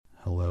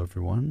Hello,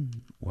 everyone.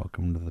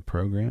 Welcome to the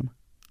program.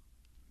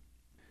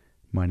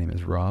 My name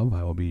is Rob.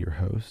 I will be your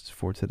host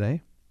for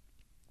today.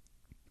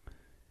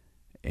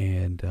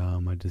 And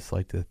I'd just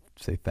like to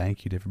say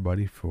thank you to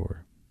everybody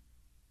for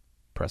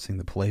pressing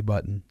the play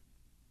button.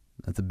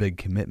 That's a big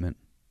commitment.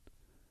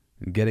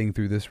 And getting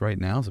through this right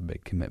now is a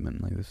big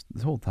commitment. Like this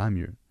whole time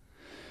you're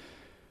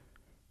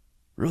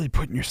really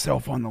putting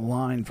yourself on the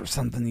line for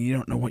something you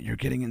don't know what you're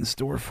getting in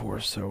store for.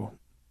 So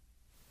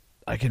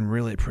I can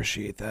really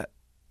appreciate that.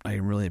 I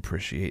really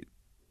appreciate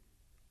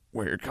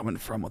where you're coming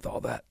from with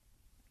all that.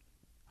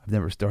 I've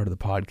never started a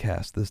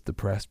podcast this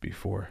depressed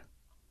before.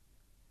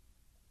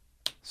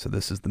 So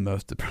this is the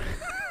most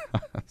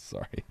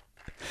Sorry.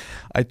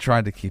 I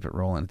tried to keep it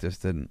rolling. It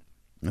just didn't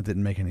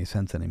make any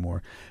sense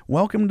anymore.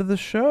 Welcome to the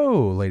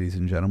show, ladies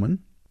and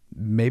gentlemen.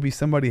 Maybe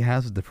somebody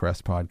has a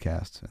depressed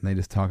podcast and they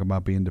just talk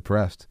about being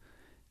depressed.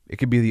 It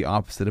could be the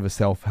opposite of a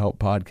self-help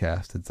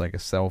podcast. It's like a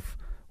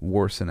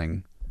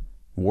self-worsening.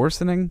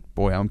 Worsening?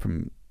 Boy, I'm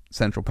from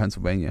Central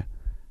Pennsylvania.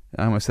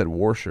 I almost said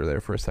Warshire there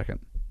for a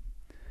second.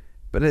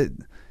 But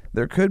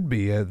there could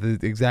be the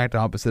exact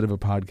opposite of a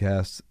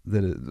podcast,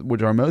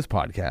 which are most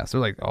podcasts.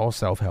 They're like all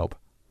self-help.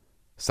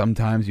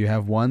 Sometimes you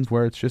have ones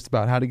where it's just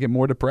about how to get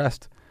more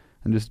depressed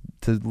and just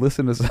to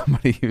listen to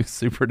somebody who's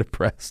super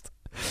depressed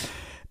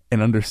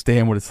and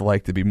understand what it's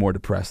like to be more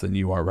depressed than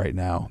you are right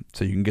now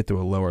so you can get to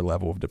a lower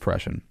level of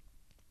depression.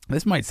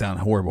 This might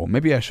sound horrible.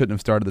 Maybe I shouldn't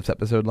have started this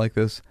episode like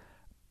this,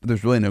 but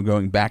there's really no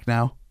going back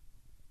now.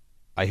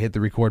 I hit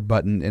the record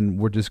button and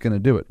we're just going to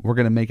do it. We're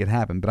going to make it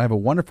happen. But I have a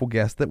wonderful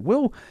guest that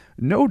will,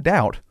 no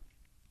doubt,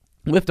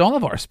 lift all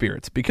of our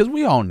spirits because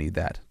we all need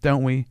that,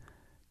 don't we?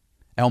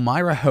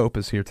 Elmira Hope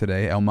is here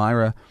today.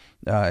 Elmira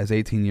is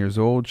 18 years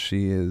old.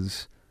 She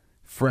is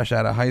fresh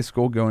out of high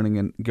school, going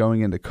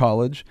into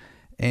college,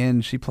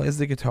 and she plays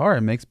the guitar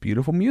and makes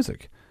beautiful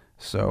music.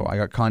 So I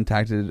got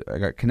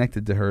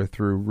connected to her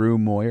through Rue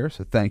Moyer.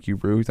 So thank you,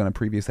 Rue. He's on a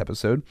previous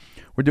episode.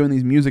 We're doing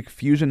these music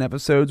fusion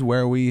episodes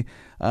where we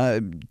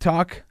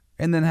talk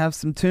and then have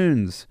some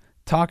tunes.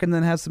 Talk and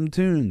then have some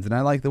tunes. And I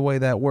like the way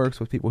that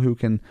works with people who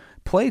can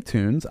play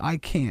tunes. I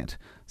can't.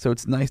 So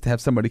it's nice to have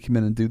somebody come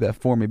in and do that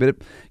for me. But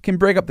it can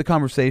break up the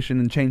conversation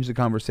and change the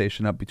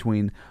conversation up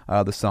between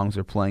the songs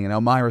they're playing. And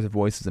Elmira's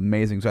voice is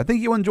amazing. So I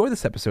think you'll enjoy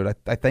this episode.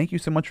 I thank you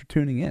so much for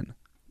tuning in.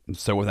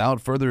 So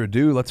without further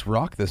ado, let's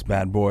rock this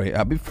bad boy.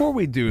 Before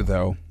we do,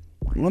 though,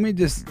 let me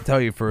just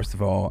tell you, first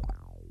of all,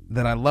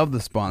 that I love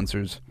the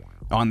sponsors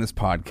on this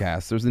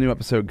podcast. There's a new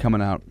episode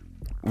coming out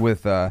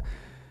with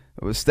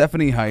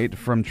Stephanie Height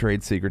from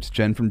Trade Secrets,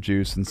 Jen from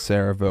Juice, and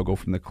Sarah Vogel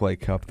from the Clay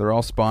Cup. They're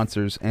all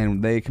sponsors,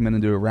 and they come in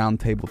and do a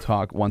roundtable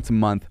talk once a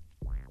month.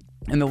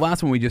 And the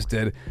last one we just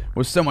did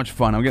was so much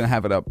fun. I'm going to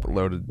have it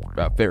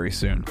uploaded very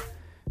soon.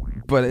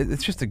 But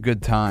it's just a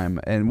good time.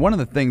 And one of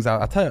the things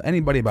I'll tell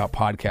anybody about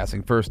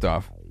podcasting, first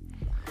off,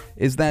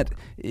 is that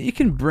you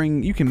can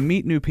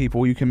meet new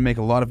people, you can make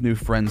a lot of new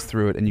friends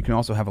through it, and you can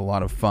also have a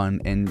lot of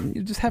fun, and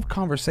you just have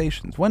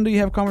conversations. When do you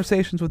have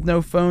conversations with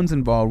no phones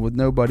involved, with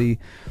nobody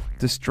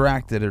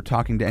distracted or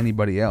talking to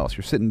anybody else?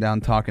 You're sitting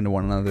down talking to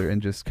one another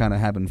and just kind of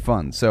having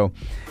fun. So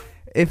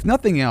if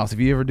nothing else, if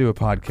you ever do a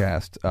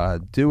podcast,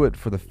 do it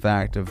for the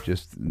fact of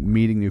just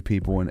meeting new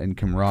people and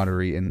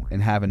camaraderie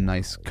and having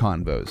nice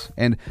convos.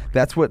 And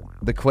that's what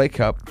the Clay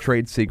Cup,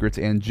 Trade Secrets,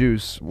 and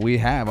Juice we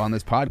have on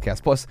this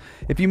podcast. Plus,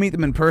 if you meet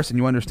them in person,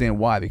 you understand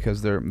why,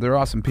 because they're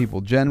awesome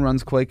people. Jen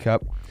runs Clay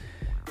Cup,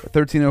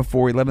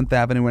 1304 11th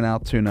Avenue in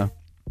Altoona.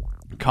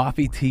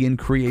 Coffee, tea, and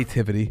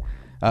creativity.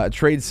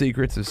 Trade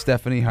Secrets is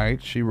Stephanie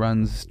Height. She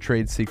runs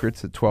Trade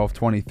Secrets at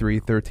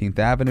 1223 13th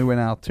Avenue in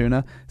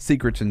Altoona.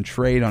 Secrets and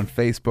Trade on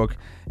Facebook.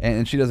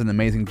 And she does an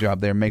amazing job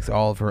there. Makes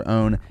all of her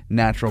own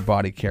natural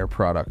body care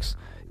products.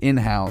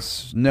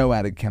 In-house, no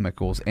added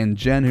chemicals. And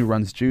Jen, who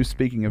runs Juice,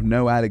 speaking of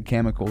no added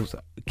chemicals?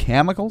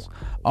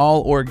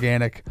 All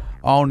organic,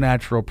 all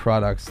natural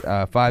products.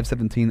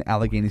 517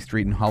 Allegheny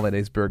Street in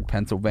Hollidaysburg,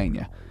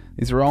 Pennsylvania.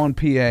 These are all in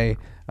PA.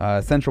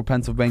 Central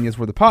Pennsylvania is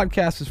where the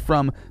podcast is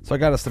from, so I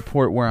got to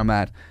support where I'm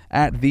at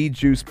The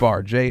Juice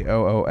Bar,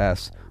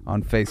 JOOS,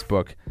 on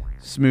Facebook.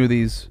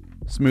 Smoothies,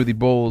 smoothie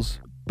bowls,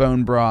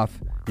 bone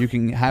broth. You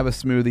can have a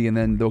smoothie, and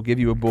then they'll give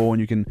you a bowl,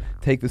 and you can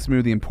take the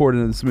smoothie and pour it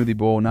into the smoothie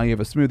bowl. Now you have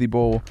a smoothie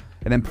bowl,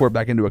 and then pour it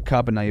back into a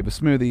cup, and now you have a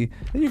smoothie.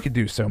 And you can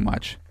do so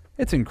much.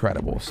 It's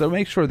incredible. So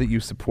make sure that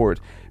you support.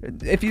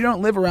 If you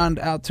don't live around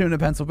Altoona,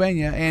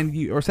 Pennsylvania,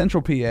 or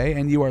Central PA,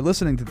 and you are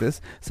listening to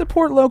this,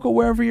 support local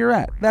wherever you're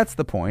at. That's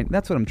the point.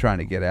 That's what I'm trying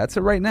to get at. So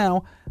right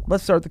now,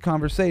 let's start the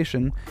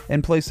conversation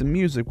and play some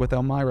music with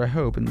Elmira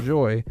Hope.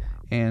 Enjoy.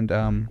 And,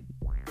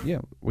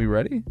 we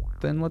ready?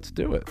 Then let's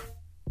do it.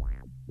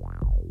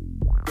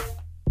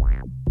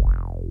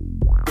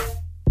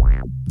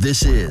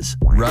 This is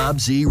Rob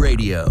Z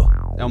Radio.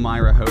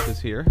 Elmira Hope is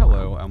here.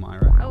 Hello,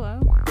 Elmira.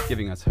 Hello.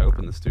 Giving us hope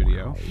in the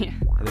studio. Yeah.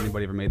 Has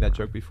anybody ever made that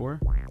joke before?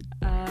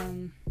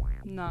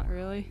 Not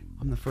really.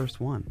 I'm the first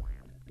one.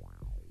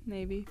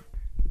 Maybe.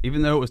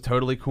 Even though it was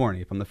totally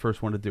corny, if I'm the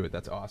first one to do it,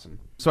 that's awesome.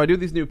 So I do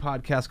these new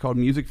podcasts called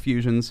Music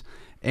Fusions,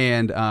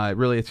 and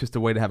really it's just a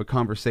way to have a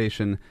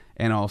conversation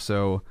and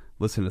also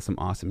listen to some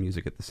awesome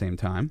music at the same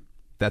time.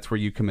 That's where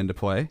you come into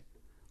play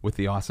with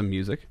the awesome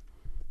music.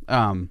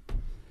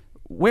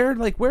 Where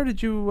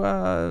did you,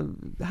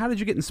 how did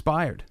you get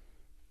inspired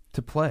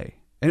to play?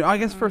 And I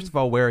guess first of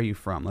all, where are you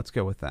from? Let's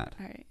go with that.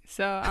 All right.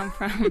 So I'm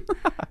from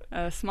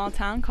a small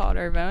town called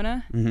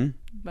Urvona, Mm-hmm.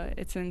 but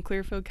it's in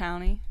Clearfield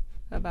County,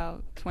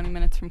 about 20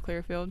 minutes from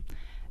Clearfield.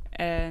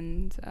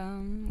 And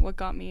what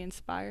got me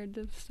inspired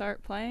to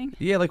start playing?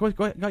 Yeah, like what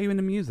got you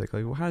into music?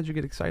 Like, how did you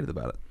get excited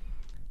about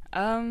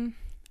it?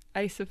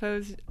 I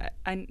suppose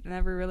I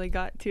never really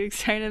got too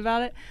excited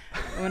about it.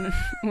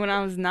 When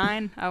I was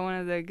 9, I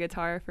wanted a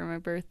guitar for my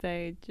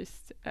birthday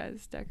just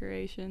as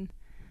decoration.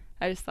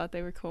 I just thought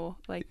they were cool.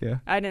 Like, Yeah.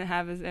 I didn't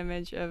have this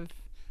image of,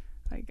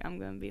 like, I'm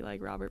going to be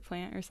like Robert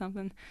Plant or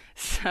something.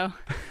 So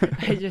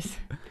I just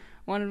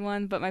wanted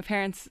one. But my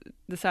parents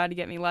decided to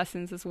get me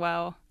lessons as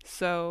well.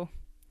 So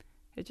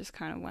it just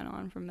kind of went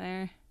on from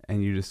there.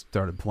 And you just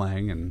started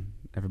playing, and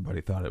everybody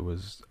thought it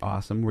was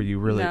awesome. Were you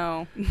really?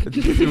 No.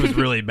 It was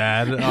really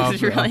bad. It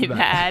was really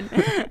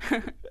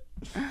bad.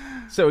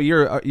 So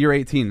you're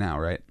 18 now,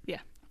 right?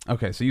 Yeah.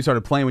 Okay, so you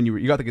started playing when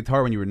you got the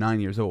guitar when you were 9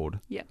 years old.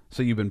 Yeah.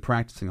 So you've been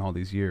practicing all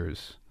these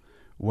years.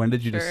 When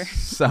did you Sure.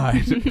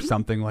 decide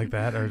something like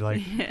that, or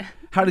like, Yeah.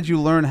 how did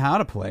you learn how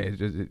to play?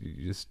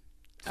 You just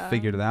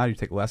figured it out. You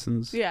take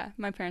lessons. Yeah,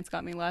 my parents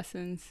got me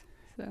lessons.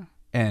 So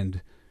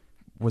And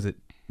was it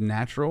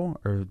natural,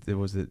 or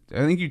was it? I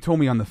think you told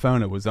me on the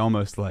phone it was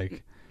almost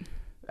like,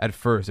 at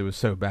first it was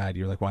so bad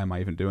you're like, why am I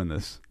even doing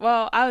this?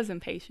 well, I was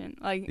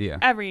impatient, like Yeah.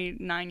 every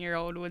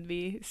 9-year-old would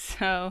be.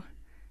 So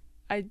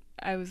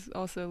I was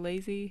also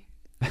lazy.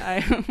 I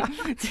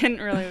didn't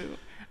really.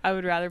 I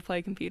would rather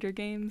play computer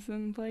games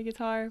than play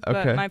guitar. Okay.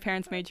 But my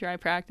parents made sure I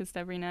practiced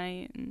every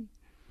night, and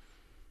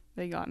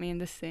they got me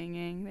into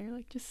singing. They were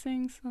like, just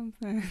sing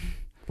something.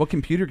 What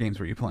computer games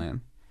were you playing?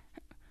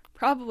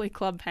 Probably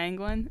Club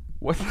Penguin.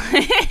 What?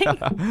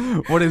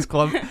 What is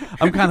Club?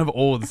 I'm kind of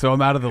old, so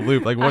I'm out of the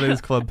loop. Like, what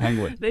is Club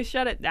Penguin? They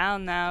shut it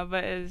down now,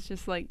 but it's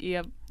just like you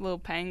have little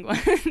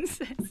penguins.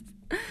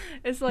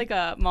 It's like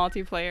a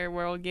multiplayer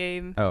world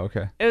game. Oh,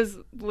 okay. It was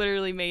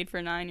literally made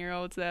for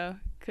 9-year-olds though,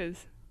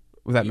 because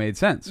Well, that made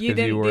sense you because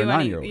didn't you were do a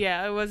 9-year-old.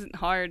 Yeah, it wasn't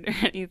hard or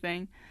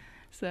anything.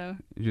 So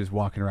You're just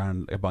walking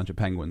around a bunch of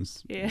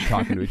penguins, Yeah.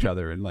 talking to each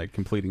other and like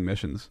completing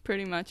missions.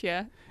 pretty much,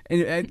 yeah.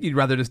 And you'd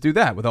rather just do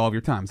that with all of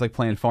your time. It's like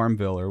playing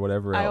Farmville or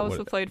whatever. I else.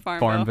 also played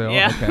Farmville. Farmville.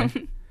 Yeah.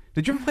 Okay.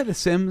 Did you ever play The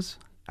Sims?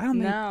 I don't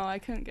know. No, I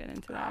couldn't get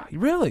into that.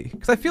 Really?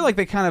 Because I feel like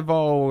they kind of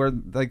all are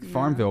like No.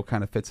 Farmville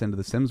kind of fits into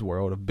the Sims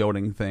world of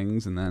building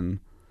things and then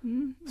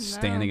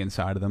standing No.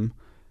 inside of them.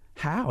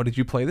 How did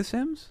you play The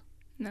Sims?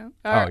 No.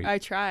 Oh, I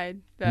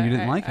tried. But you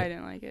didn't like it? I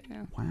didn't like it,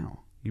 no. Wow.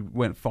 You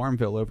went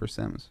Farmville over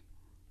Sims.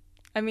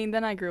 I mean,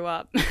 then I grew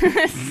up.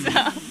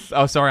 So.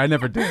 Oh, sorry, I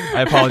never did.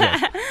 I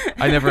apologize.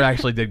 I never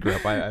actually did grow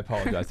up. I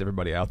apologize to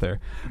everybody out there.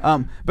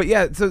 But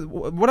yeah, so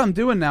what I'm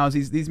doing now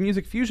is these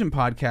music fusion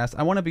podcasts.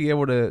 I want to be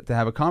able to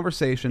have a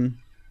conversation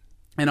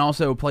and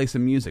also play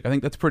some music. I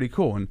think that's pretty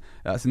cool. And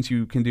since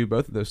you can do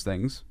both of those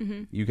things,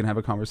 you can have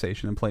a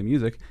conversation and play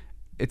music.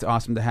 It's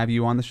awesome to have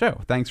you on the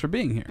show. Thanks for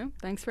being here. Oh,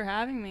 thanks for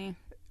having me.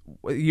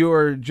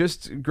 You're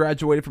just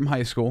graduated from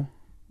high school.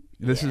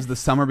 This is the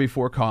summer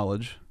before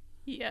college.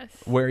 Yes.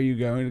 Where are you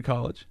going to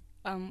college?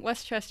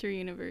 Westchester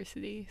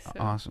University. So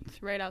Awesome.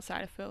 It's right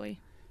outside of Philly.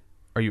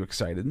 Are you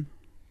excited?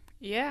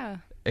 Yeah.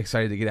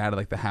 Excited to get out of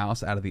like the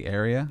house, out of the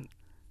area?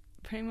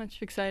 Pretty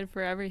much excited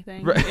for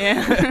everything. Right.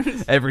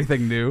 Yeah.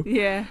 Everything new.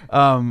 Yeah.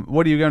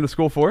 What are you going to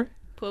school for?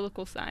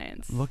 Political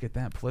science. Look at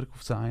that, political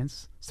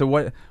science. So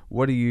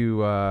what do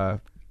you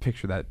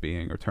picture that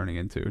being or turning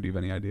into? Do you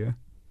have any idea?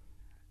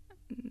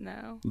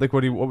 No. Like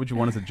what would you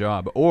want as a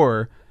job?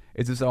 Or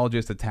is this all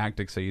just a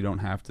tactic so you don't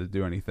have to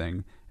do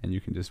anything and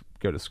you can just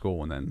go to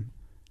school and then,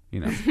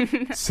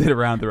 sit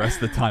around the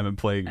rest of the time and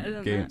play I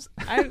don't games?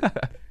 know.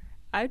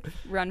 I'd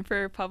run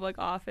for public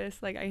office.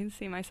 Like, I can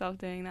see myself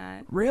doing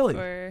that. Really?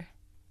 Or,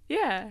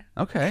 yeah.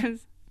 Okay.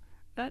 'Cause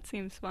that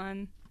seems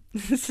fun.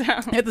 So.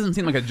 It doesn't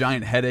seem like a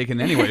giant headache in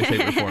any way,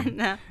 shape, or form.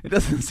 No. It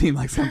doesn't seem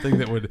like something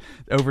that would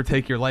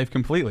overtake your life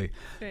completely.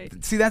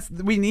 Right. See,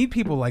 we need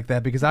people like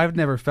that because I've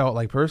never felt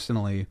like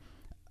personally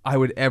I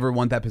would ever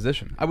want that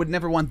position. I would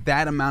never want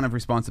that amount of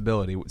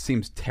responsibility. It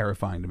seems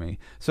terrifying to me.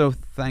 So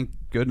thank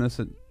goodness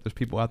that there's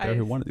people out there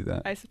who want to do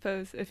that. I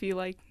suppose if you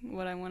like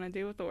what I want to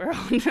do with the world,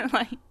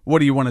 like, What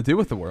do you want to do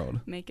with the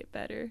world? make it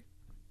better.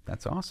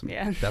 That's awesome.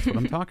 Yeah. That's what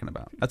I'm talking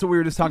about. That's what we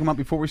were just talking about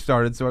before we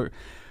started. So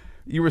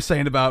you were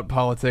saying about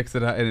politics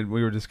and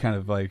we were just kind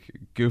of like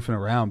goofing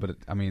around. But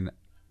I mean,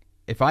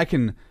 if I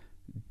can,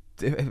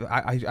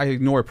 I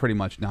ignore pretty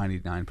much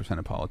 99%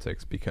 of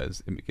politics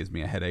because it gives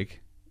me a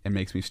headache. It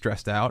makes me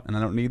stressed out, and I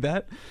don't need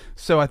that.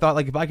 So I thought,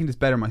 like, if I can just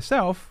better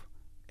myself,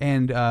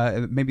 and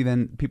maybe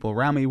then people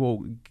around me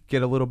will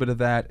get a little bit of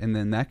that, and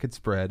then that could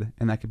spread,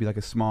 and that could be like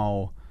a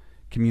small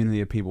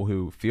community of people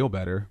who feel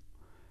better.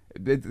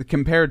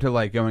 Compared to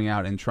like going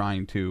out and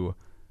trying to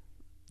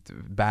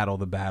battle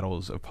the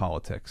battles of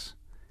politics.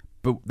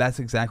 But that's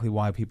exactly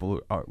why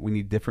we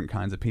need different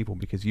kinds of people,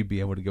 because you'd be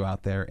able to go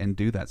out there and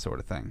do that sort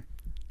of thing.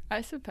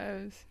 I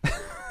suppose.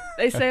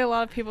 They say a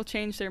lot of people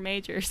change their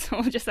majors, so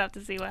we'll just have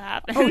to see what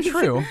happens. Oh,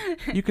 true.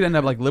 You could end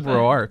up like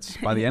liberal arts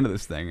by the end of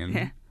this thing. And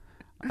yeah.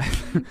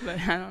 But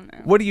I don't know.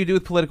 What do you do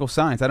with political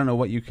science? I don't know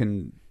what you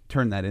can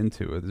turn that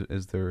into.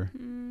 Is there...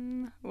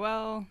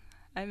 Well,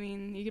 I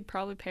mean, you could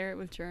probably pair it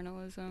with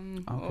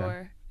journalism. Okay.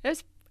 Or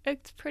it's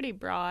pretty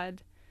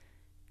broad.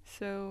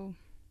 So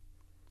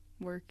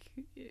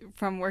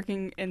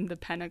working in the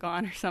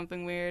Pentagon or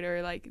something weird,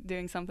 or like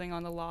doing something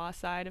on the law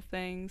side of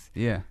things.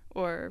 Yeah.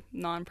 Or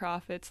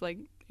nonprofits like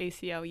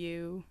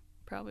ACLU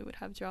probably would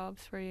have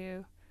jobs for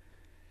you.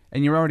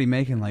 And you're already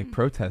making like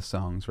protest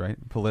songs, right?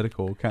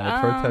 Political kind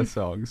of protest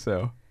songs.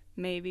 So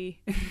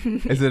maybe.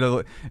 is it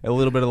a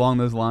little bit along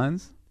those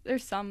lines?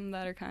 There's some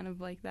that are kind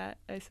of like that,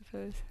 I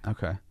suppose.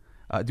 Okay.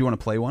 Do you want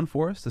to play one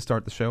for us to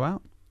start the show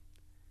out?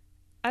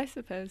 I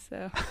suppose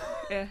so.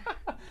 Yeah.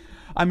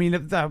 I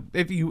mean,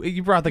 if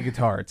you brought the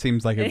guitar, it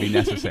seems like it'd be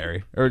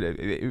necessary, or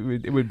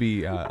it would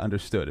be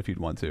understood if you'd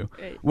want to.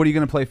 Right. What are you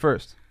going to play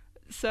first?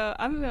 So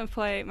I'm going to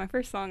play my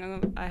first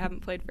song I haven't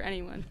played for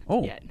anyone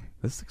yet.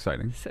 This is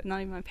exciting. So not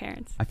even my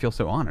parents. I feel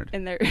so honored.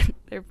 And they're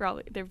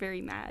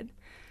very mad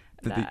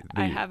that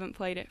I haven't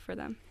played it for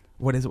them.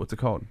 What is it? What's it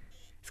called?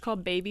 It's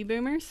called Baby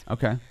Boomers.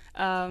 Okay.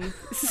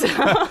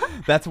 So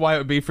that's why it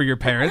would be for your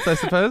parents, I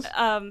suppose.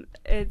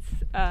 It's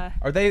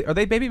Are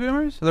they baby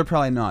boomers? They're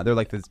probably not. They're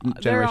like the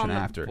generation they're on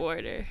after. The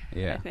border,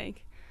 yeah. I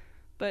think.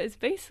 But it's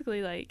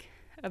basically like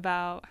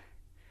about.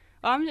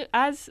 Well,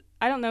 I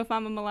don't know if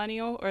I'm a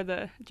millennial or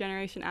the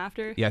generation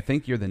after. Yeah, I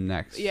think you're the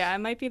next. Yeah, I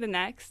might be the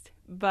next,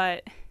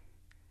 but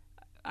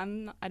I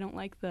don't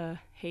like the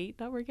hate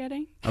that we're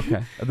getting.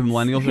 Okay, the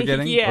millennials are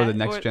getting, yeah, or the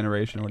next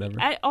generation, or whatever.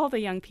 All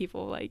the young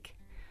people like.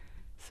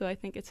 So I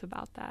think it's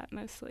about that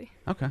mostly.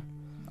 Okay,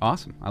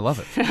 awesome. I love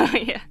it.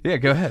 Yeah. Yeah,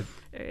 go ahead.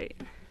 All right.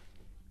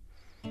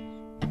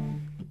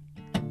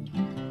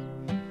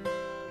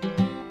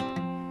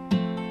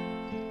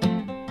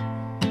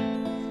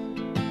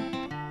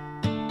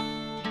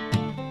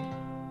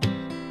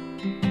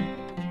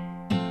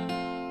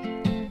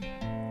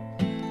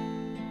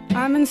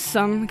 I'm in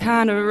some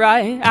kind of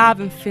rut, I've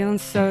been feeling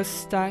so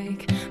stuck.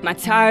 My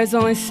tires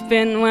only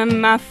spin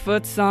when my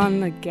foot's on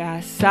the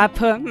gas. I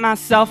put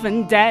myself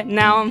in debt,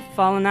 now I'm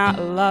falling out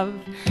of love.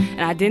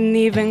 And I didn't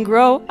even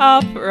grow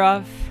up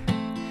rough.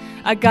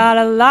 I got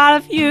a lot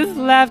of youth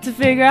left to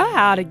figure out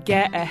how to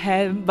get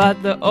ahead,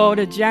 but the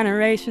older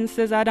generation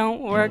says I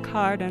don't work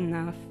hard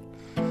enough.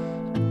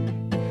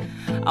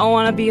 I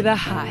wanna be the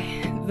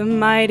high, the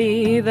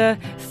mighty, the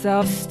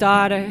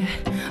self-starter.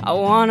 I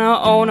wanna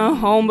own a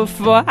home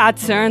before I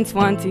turn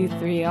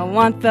 23. I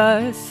want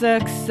the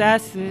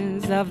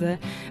successes of the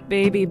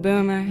baby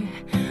boomer,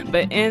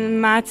 but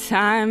in my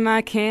time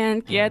I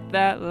can't get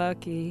that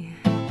lucky.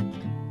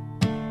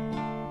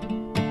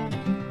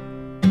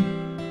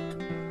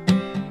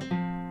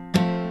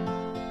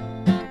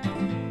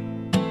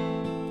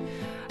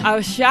 I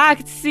wish I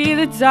could see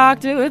the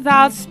doctor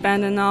without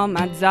spending all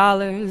my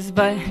dollars,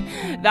 but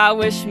that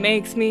wish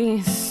makes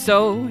me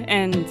so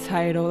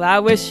entitled. I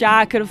wish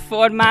I could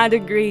afford my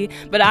degree,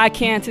 but I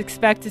can't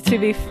expect it to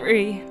be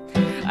free.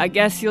 I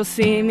guess you'll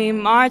see me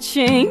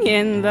marching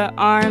in the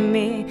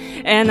army,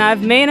 and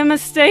I've made a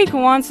mistake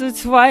once or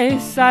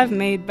twice. I've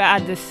made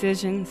bad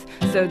decisions,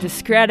 so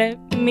discredit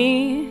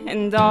me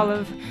and all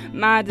of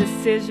my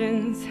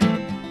decisions.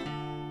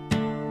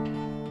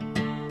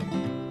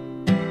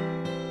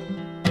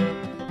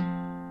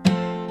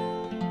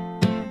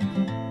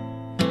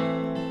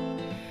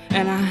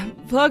 And I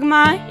plug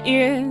my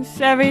ears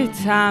every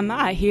time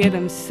I hear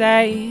them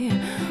say,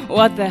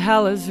 what the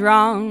hell is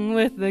wrong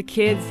with the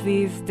kids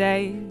these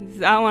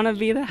days? I wanna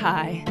be the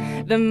high,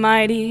 the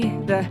mighty,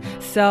 the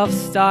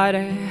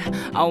self-starter.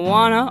 I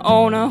wanna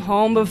own a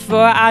home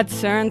before I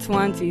turn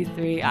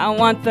 23. I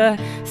want the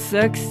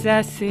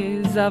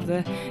successes of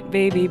the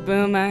baby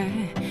boomer,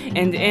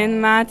 and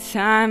in my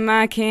time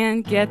I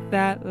can't get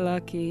that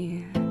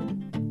lucky.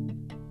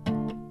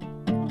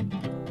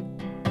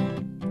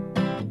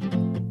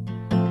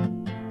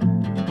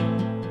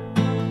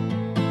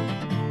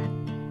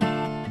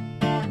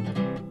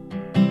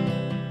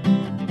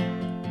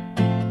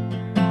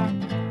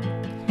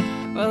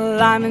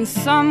 Well, I'm in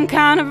some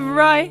kind of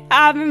rut,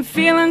 I've been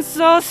feeling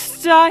so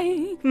stuck.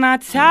 My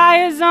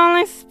tires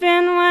only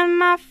spin when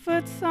my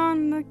foot's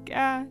on the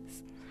gas.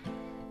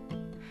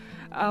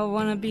 I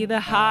wanna be the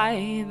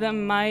high, the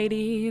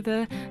mighty,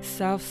 the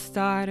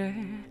self-starter.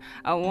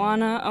 I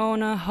wanna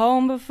own a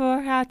home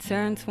before I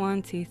turn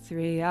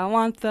 23. I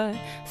want the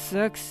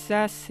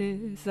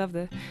successes of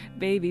the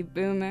baby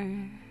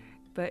boomer,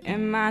 but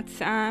in my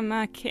time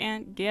I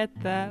can't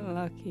get that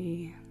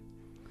lucky.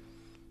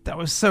 That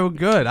was so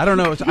good. I don't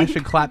know if I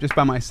should clap just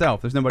by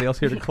myself. There's nobody else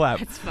here to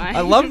clap. It's fine.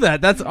 I love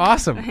that. That's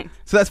awesome. Thanks.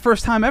 So that's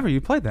first time ever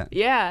you played that?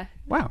 Yeah.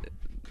 Wow.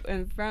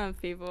 In front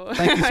of people.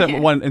 Thank you so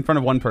much. In front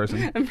of one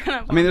person. In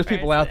front of I mean, there's one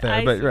people out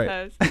there, person, but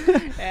right.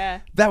 suppose.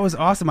 Yeah. That was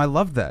awesome. I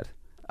love that.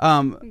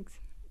 Thanks.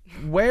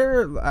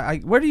 where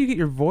do you get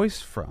your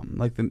voice from?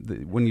 Like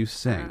when you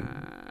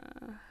sing,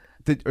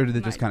 or did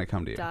it just my kind of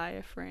come to you?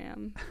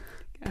 Diaphragm.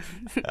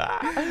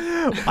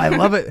 I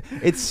love it.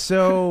 It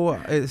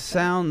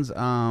sounds.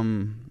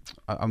 I'm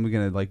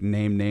gonna like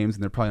name names,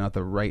 and they're probably not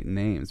the right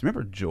names.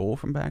 Remember Joel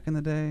from back in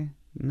the day?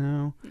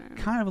 No.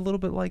 Kind of a little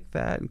bit like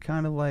that, and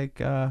kind of like.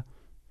 Have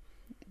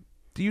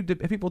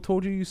people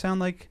told you sound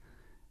like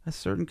a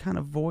certain kind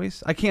of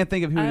voice? I can't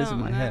think of who it is in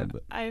my head.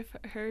 But I've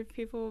heard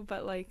people,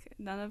 but like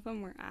none of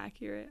them were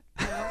accurate.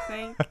 I don't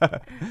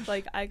think.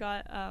 Like I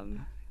got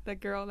the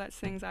girl that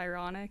sings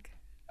 "Ironic."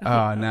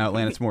 Oh no,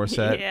 Alanis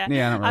Morissette. Yeah, I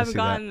don't really I've see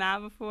gotten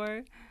that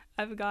before.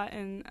 I've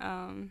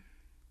gotten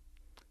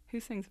who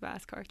sings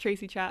Fast Car?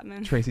 Tracy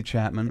Chapman. Tracy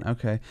Chapman.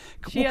 Okay.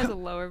 She has a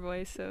lower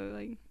voice, so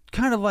like.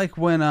 Kind of like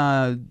when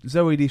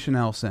Zooey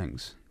Deschanel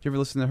sings. Do you ever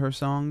listen to her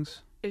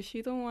songs? Is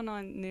she the one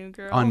on New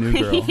Girl? On New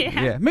Girl.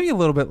 Yeah. Maybe a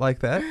little bit like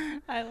that.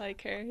 I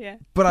like her, yeah.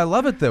 But I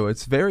love it though.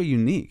 It's very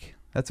unique.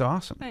 That's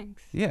awesome.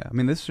 Thanks. Yeah, I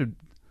mean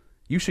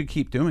you should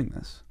keep doing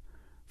this.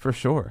 For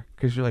sure,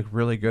 because you're like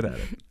really good at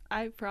it.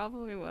 I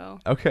probably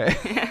will. Okay.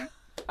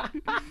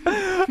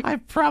 I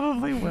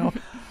probably will.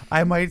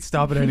 I might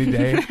stop it any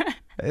day.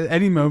 At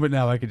any moment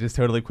now I could just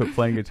totally quit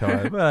playing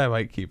guitar, but I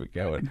might keep it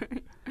going.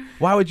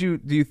 Why would you,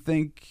 do you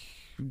think,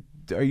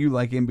 are you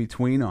like in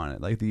between on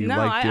it? Like, do you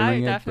like doing I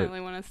it? definitely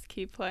want to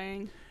keep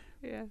playing.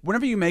 Yeah.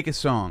 Whenever you make a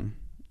song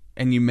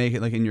and you make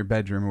it like in your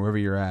bedroom or wherever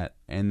you're at,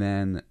 and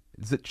then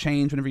does it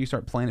change whenever you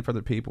start playing it for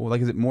other people?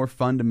 Like, is it more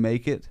fun to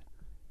make it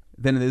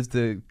than it is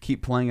to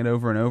keep playing it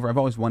over and over? I've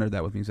always wondered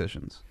that with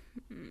musicians.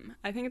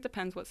 I think it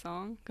depends what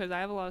song, because I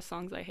have a lot of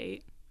songs I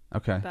hate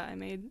Okay. that I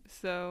made.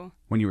 So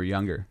When you were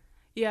younger.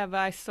 yeah, but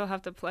I still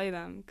have to play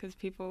them because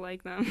people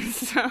like them.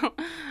 So,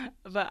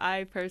 but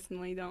I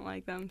personally don't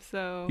like them.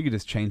 So You could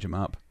just change them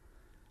up.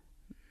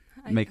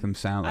 Make them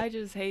sound like... I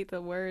just hate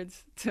the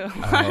words to.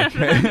 Oh,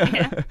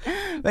 okay.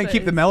 Then But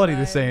keep the it's melody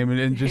the fine. same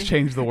and just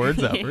change the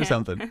words up or Yeah.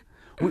 something.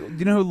 Do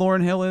you know who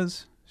Lauryn Hill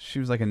is? She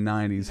was like a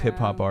 90s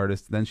hip-hop No.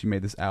 artist. Then she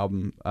made this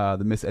album,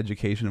 The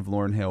Miseducation of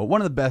Lauryn Hill.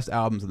 One of the best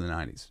albums of the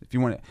 90s. If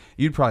you want it,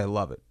 you'd probably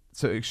love it.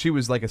 So she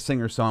was like a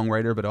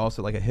singer-songwriter, but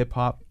also like a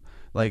hip-hop.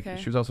 Like,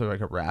 Okay. she was also like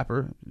a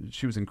rapper.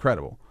 She was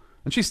incredible.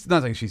 And she's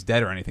not like she's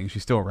dead or anything.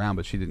 She's still around,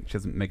 but she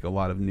doesn't make a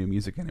lot of new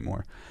music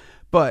anymore.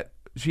 But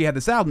she had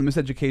this album, The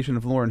Miseducation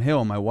of Lauryn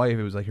Hill. My wife,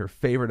 it was like her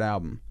favorite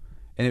album.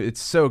 And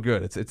it's so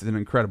good. It's an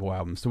incredible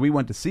album. So we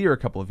went to see her a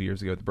couple of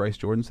years ago at the Bryce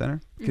Jordan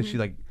Center because she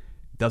like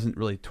doesn't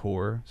really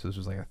tour. So this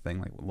was like a thing,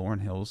 like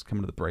Lauryn Hill's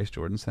coming to the Bryce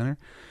Jordan Center.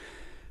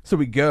 So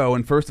we go,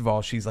 and first of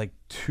all, she's like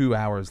 2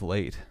 hours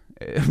late.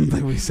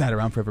 Like, we sat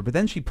around forever. But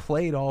then she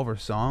played all of her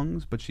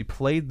songs, but she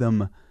played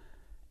them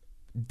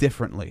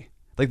differently.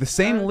 Like the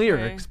same Okay.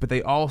 lyrics, but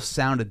they all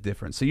sounded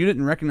different. So you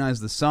didn't recognize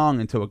the song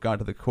until it got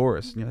to the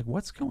chorus. And you're like,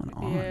 what's going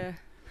on? Yeah.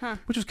 Huh.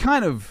 Which was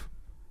kind of,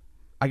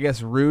 I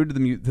guess, rude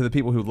to the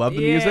people who love the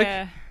music,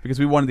 Yeah. because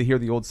we wanted to hear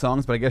the old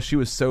songs. But I guess she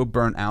was so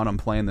burnt out on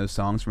playing those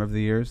songs from over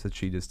the years that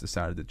she just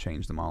decided to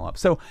change them all up.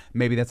 So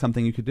maybe that's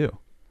something you could do.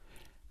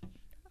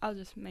 I'll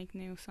just make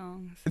new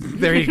songs.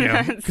 There you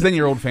go. Because then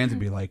your old fans would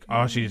be like,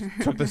 "Oh, she just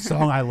took the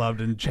song I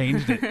loved and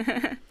changed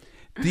it."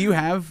 Do you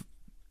have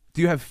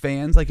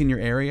fans like in your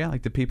area?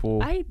 Like, do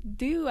people? I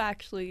do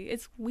actually.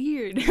 It's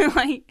weird.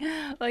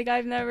 like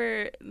I've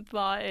never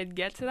thought it'd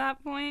get to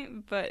that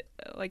point, but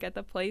like at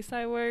the place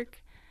I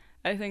work,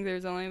 I think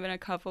there's only been a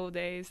couple of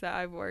days that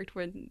I've worked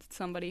where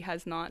somebody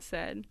has not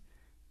said,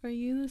 "Are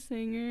you the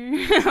singer?"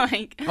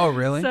 Like. Oh,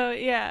 really? So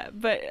yeah,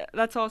 but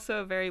that's also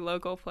a very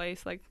local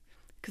place, like,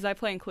 because I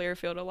play in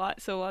Clearfield a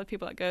lot, so a lot of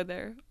people that go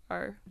there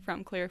are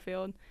from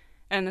Clearfield,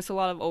 and it's a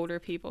lot of older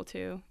people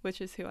too,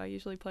 which is who I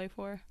usually play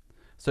for.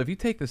 So if you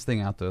take this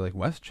thing out to like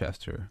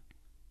Westchester,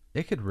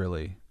 it could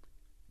really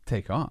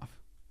take off.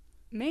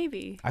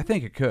 Maybe. I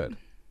think it could.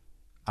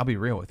 I'll be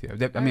real with you. I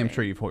mean, I'm Alright.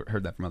 sure you've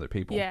heard that from other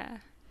people. Yeah.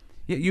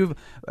 Yeah.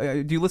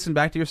 Do you listen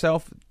back to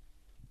yourself?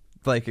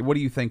 Like, what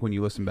do you think when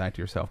you listen back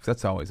to yourself? 'Cause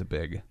that's always a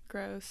big.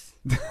 Gross.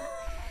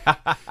 Ew.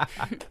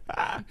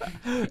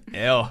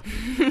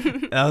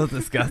 That was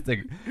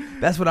disgusting.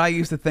 That's what I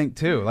used to think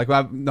too. Like,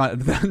 I'm not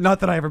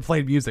that I ever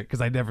played music,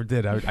 because I never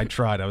did. I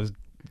tried. I was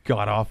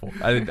god awful.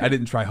 I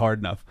didn't try hard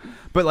enough.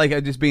 But like,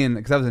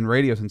 because I was in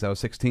radio since I was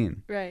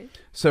 16. Right.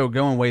 So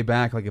going way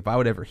back, like if I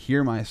would ever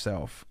hear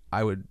myself,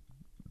 I would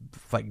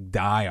like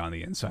die on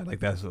the inside. Like,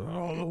 that's the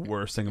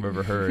worst thing I've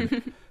ever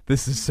heard.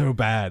 This is so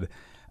bad.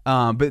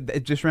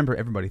 But just remember,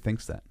 everybody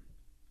thinks that.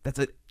 That's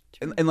it.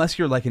 Unless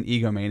you're like an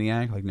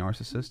egomaniac, like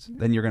narcissist,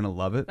 then you're gonna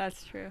love it.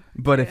 That's true.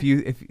 But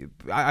Yeah. if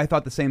I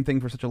thought the same thing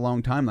for such a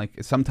long time.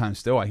 Like, sometimes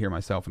still I hear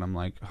myself and I'm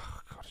like, oh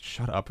God,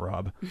 shut up,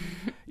 Rob.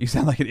 You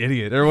sound like an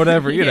idiot or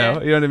whatever. You know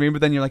what I mean.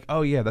 But then you're like,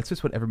 oh yeah, that's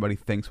just what everybody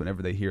thinks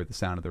whenever they hear the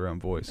sound of their own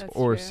voice That's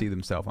or true. see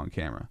themselves on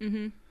camera.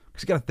 Mm-hmm.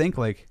 Because you got to think,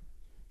 like,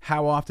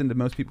 how often do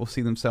most people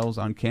see themselves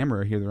on camera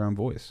or hear their own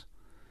voice?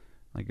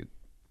 Like, it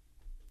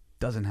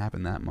doesn't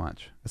happen that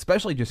much,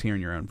 especially just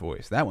hearing your own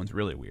voice. That one's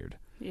really weird.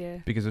 Yeah.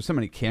 Because there's so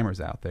many cameras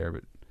out there,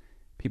 but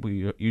people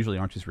usually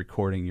aren't just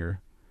recording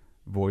your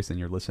voice and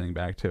you're listening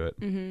back to it.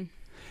 Mm-hmm.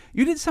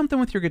 You did something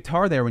with your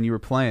guitar there when you were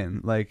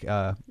playing. Like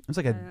it was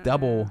like a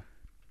double.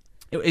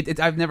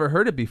 I've never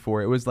heard it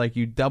before. It was like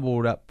you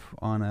doubled up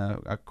on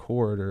a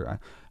chord, or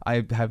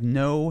I have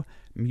no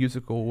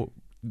musical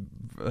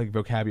like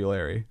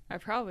vocabulary. I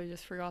probably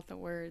just forgot the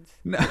words.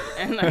 No.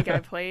 And like I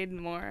played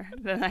more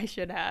than I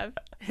should have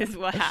is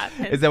what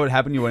happened. Is that what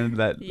happened? You went into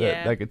that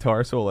Yeah. that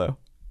guitar solo.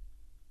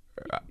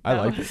 I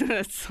like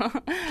it.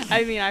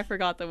 I mean, I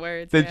forgot the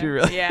words. Did yeah. you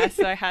really? Yeah,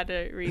 so I had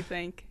to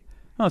rethink.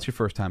 Oh, it's your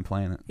first time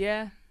playing it.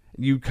 Yeah.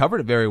 You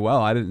covered it very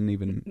well. I didn't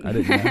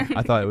know.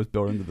 I thought it was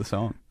built into the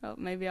song. Well,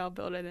 maybe I'll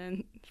build it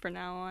in from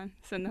now on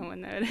so no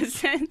one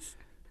notices.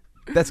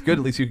 That's good.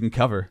 At least you can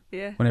cover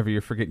Yeah. whenever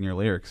you're forgetting your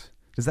lyrics.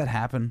 Does that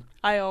happen?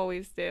 I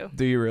always do.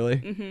 Do you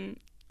really?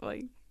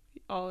 Like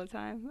all the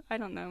time. I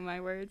don't know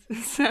my words.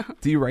 So.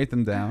 Do you write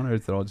them down, or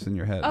is it all just in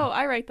your head? Oh,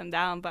 I write them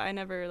down, but I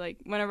never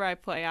whenever I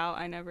play out,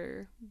 I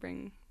never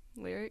bring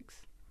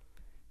lyrics.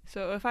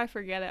 So if I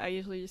forget it, I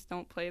usually just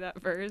don't play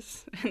that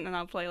verse, and then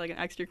I'll play like an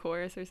extra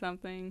chorus or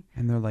something.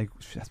 And they're like,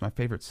 "That's my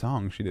favorite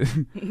song." She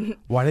did.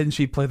 Why didn't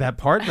she play that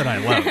part that I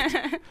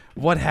loved?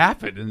 What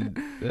happened? And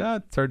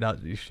it turned out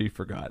she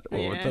forgot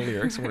what the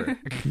lyrics were.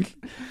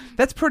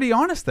 That's pretty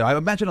honest, though. I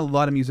imagine a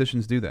lot of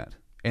musicians do that,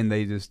 and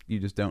you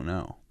just don't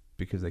know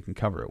because they can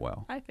cover it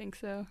well. I think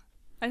so.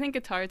 I think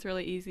guitar is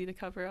really easy to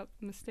cover up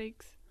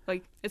mistakes.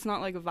 Like it's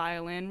not like a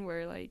violin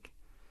where like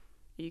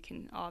you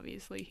can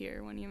obviously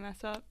hear when you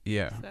mess up.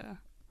 Yeah. So.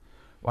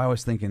 Well, I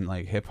was thinking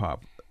like hip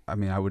hop. I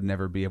mean, I would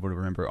never be able to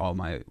remember all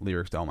my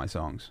lyrics to all my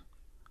songs.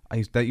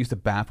 That used to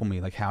baffle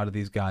me. Like, how do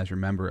these guys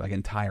remember like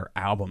entire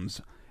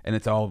albums and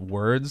it's all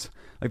words?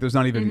 Like, there's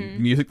not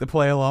even music to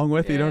play along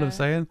with. You know what I'm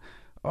saying?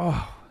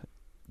 Oh,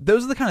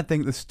 those are the kind of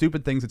things, the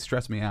stupid things that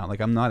stress me out.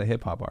 Like, I'm not a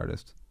hip hop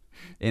artist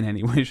in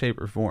any way,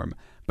 shape, or form,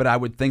 but I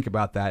would think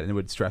about that and it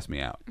would stress me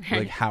out.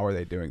 Like, how are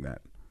they doing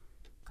that?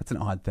 That's an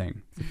odd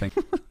thing to think.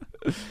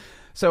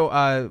 So,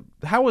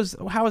 how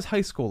was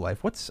high school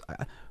life?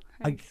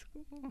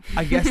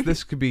 I guess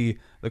this could be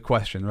the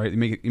question, right?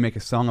 You make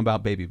a song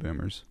about baby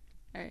boomers,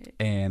 Right.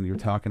 and you're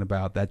talking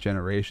about that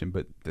generation,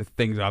 but the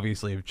things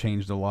obviously have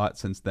changed a lot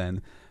since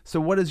then. So,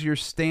 what is your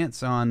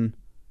stance on,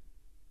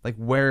 like,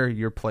 where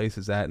your place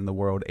is at in the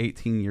world?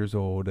 18 years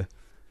old.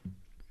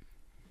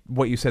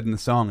 What you said in the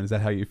song, is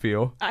that how you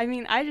feel? I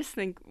mean, I just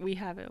think we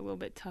have it a little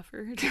bit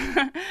tougher,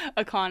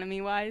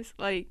 economy-wise.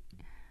 Like,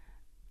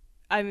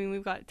 I mean,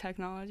 we've got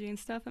technology and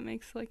stuff that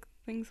makes like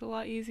things a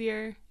lot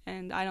easier,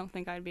 and I don't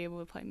think I'd be able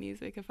to play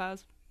music if I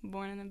was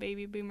born in a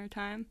baby boomer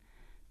time,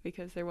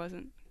 because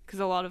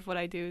a lot of what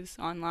I do is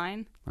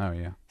online. Oh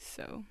yeah.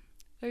 So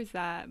there's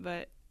that,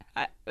 but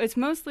it's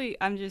mostly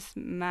I'm just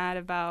mad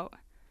about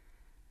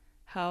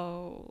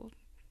how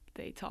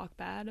they talk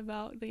bad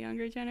about the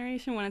younger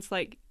generation when it's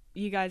like,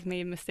 you guys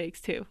made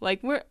mistakes too.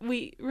 Like we're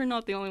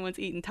not the only ones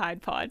eating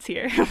Tide Pods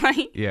here.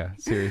 Like, yeah,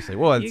 seriously.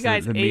 Well, you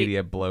guys the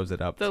media blows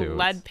it up the too.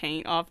 lead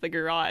paint off the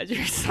garage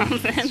or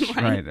something. Like,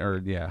 Right, or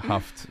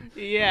huffed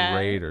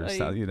raid or like,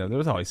 something. You know, there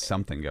was always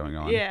something going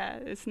on. Yeah,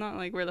 it's not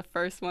like we're the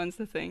first ones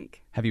to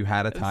think. Have you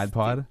had a Tide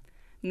Pod?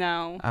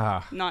 No,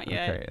 not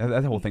yet. Okay,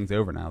 that whole thing's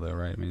over now, though,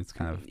 right? I mean, it's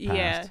kind of past.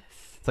 Yes.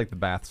 It's like the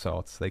bath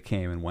salts. They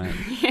came and went.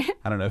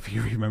 I don't know if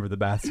you remember the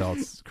bath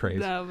salts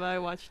craze. No, but I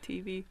watch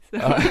TV.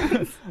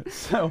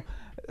 So.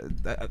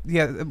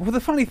 Yeah. Well,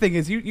 the funny thing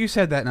is, you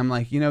said that, and I'm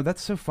like,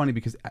 that's so funny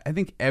because I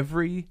think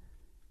every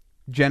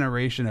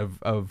generation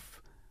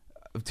of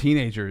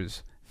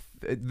teenagers,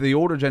 the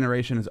older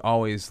generation is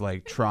always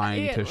like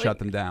trying to shut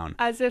them down,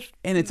 as if,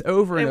 and it's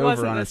over and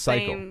over on a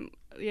cycle. Same,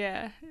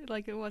 yeah,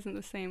 like it wasn't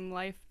the same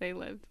life they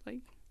lived.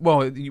 Like,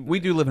 well, we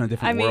do live in a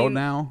different world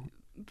now.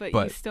 But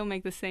you still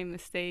make the same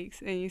mistakes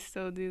and you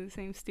still do the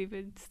same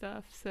stupid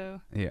stuff.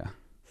 So yeah,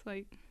 it's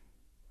like,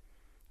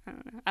 I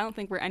don't know. I don't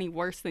think we're any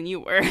worse than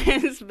you were.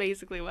 Is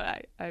basically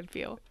what I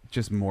feel.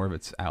 Just more of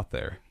it's out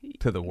there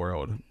to the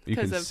world. You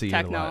can see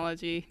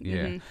technology. It a lot.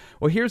 Yeah. Mm-hmm.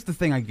 Well, here's the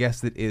thing. I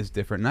guess that is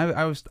different.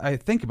 And I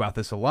think about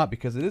this a lot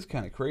because it is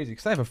kind of crazy.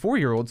 Because I have a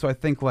 4-year-old, so I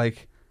think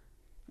like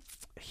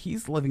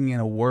he's living in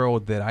a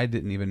world that I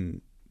didn't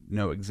even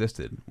know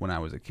existed when I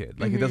was a kid.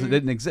 Like it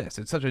didn't exist.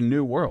 It's such a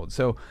new world.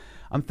 So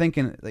I'm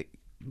thinking like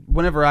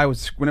whenever I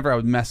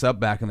would mess up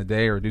back in the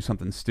day or do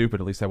something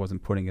stupid, at least I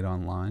wasn't putting it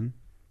online.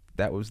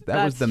 That was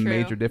the true.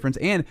 major difference.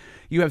 And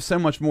you have so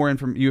much more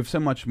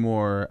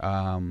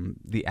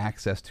the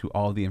access to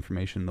all the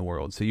information in the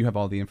world. So you have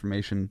all the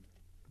information,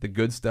 the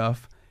good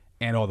stuff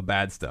and all the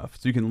bad stuff.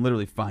 So you can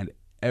literally find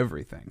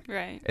everything.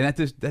 Right. And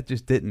that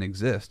just didn't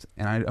exist.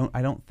 And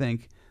I don't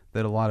think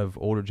that a lot of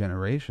older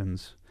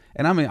generations,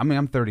 and I mean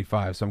I'm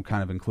 35, so I'm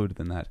kind of included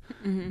in that.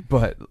 Mm-hmm.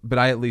 But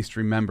I at least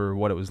remember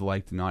what it was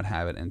like to not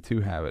have it and to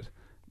have it.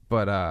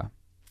 But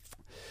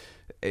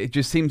it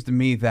just seems to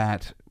me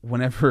that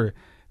whenever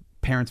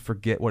parents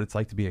forget what it's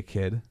like to be a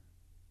kid,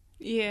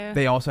 yeah,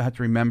 they also have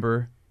to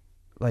remember,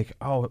 like,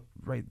 oh,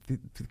 right, the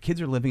kids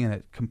are living in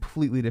a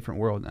completely different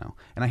world now.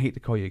 And I hate to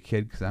call you a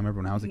kid because I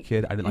remember when I was a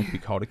kid, I didn't like to be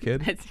called a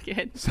kid. That's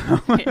good. So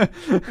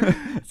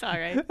it's all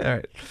right. All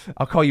right,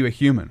 I'll call you a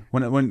human.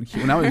 When I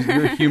was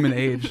your human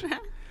age,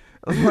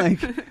 like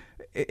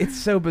it's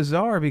so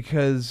bizarre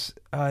because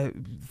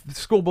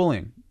school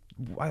bullying.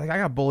 I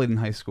got bullied in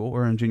high school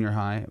or in junior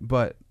high,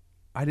 but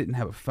I didn't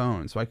have a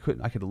phone, so I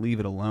could leave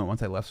it alone.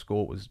 Once I left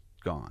school, it was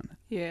gone.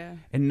 Yeah.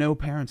 And no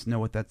parents know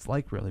what that's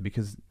like, really,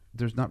 because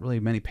there's not really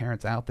many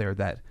parents out there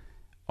that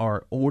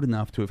are old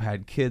enough to have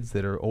had kids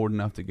that are old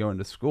enough to go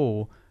into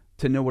school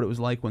to know what it was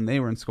like when they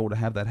were in school to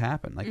have that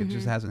happen. Like, it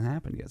just hasn't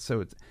happened yet.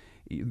 So it's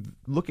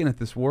looking at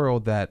this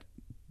world that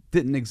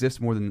didn't exist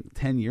more than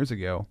 10 years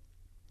ago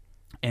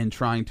and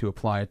trying to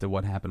apply it to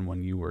what happened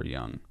when you were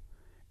young.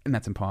 And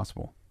that's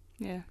impossible.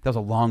 Yeah. That was a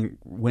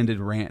long-winded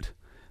rant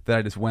that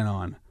I just went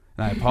on.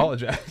 And I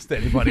apologize to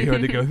anybody who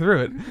had to go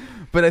through it.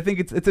 But I think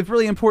it's a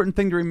really important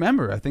thing to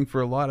remember. I think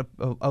for a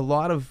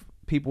lot of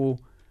people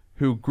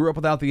who grew up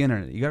without the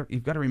internet,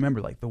 you've got to remember,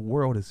 like, the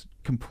world is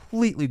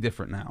completely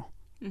different now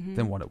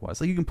than what it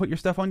was. Like, you can put your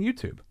stuff on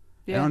YouTube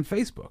and on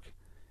Facebook,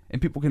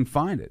 and people can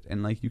find it,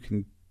 and like you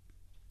can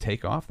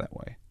take off that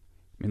way.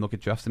 I mean, look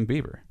at Justin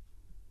Bieber.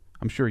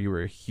 I'm sure you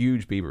were a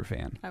huge Bieber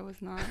fan. I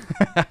was not.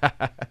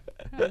 I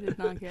did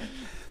not get.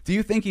 Do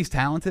you think he's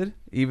talented,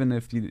 even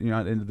if you're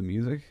not into the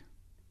music?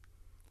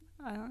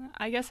 I don't know.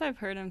 I guess I've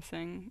heard him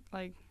sing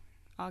like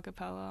a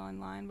cappella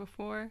online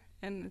before,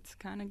 and it's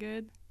kind of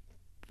good.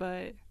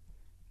 But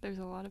there's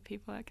a lot of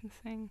people that can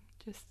sing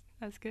just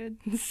as good.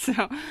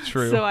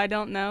 True. So I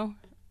don't know.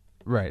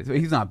 Right. So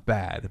he's not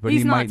bad, but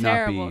He's he might not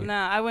terrible. not be No,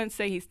 I wouldn't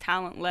say he's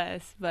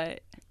talentless,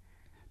 but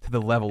to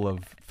the level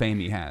of fame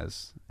he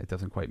has. It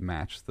doesn't quite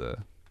match the.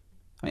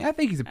 I mean, I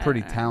think he's a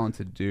pretty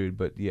talented dude,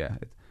 but yeah.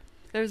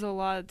 There's a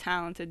lot of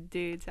talented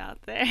dudes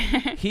out there.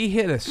 He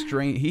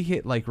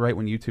hit like right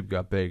when YouTube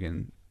got big,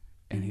 and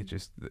he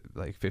just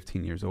like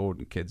 15 years old,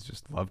 and kids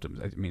just loved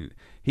him. I mean,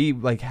 he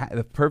like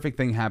the perfect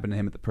thing happened to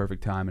him at the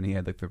perfect time, and he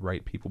had like the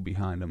right people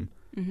behind him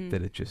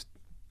that it just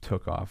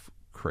took off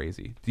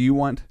crazy. Do you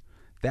want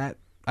that?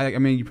 I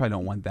mean, you probably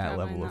don't want that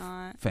Probably level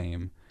not. of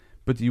fame,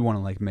 but do you want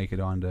to like make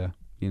it onto,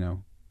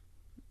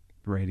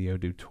 radio,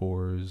 do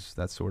tours,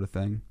 that sort of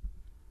thing?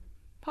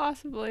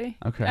 Possibly.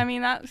 Okay. I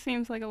mean, that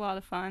seems like a lot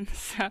of fun.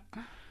 So.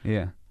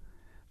 Yeah.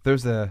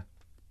 There's I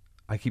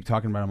keep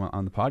talking about him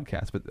on the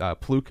podcast, but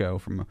Pluko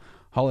from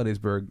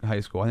Hollidaysburg High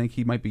School, I think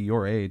he might be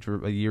your age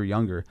or a year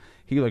younger.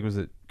 He like was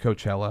at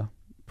Coachella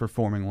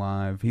performing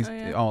live. He's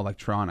all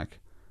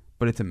electronic,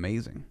 but it's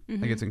amazing.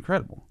 Like, it's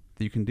incredible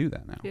that you can do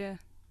that now. Yeah.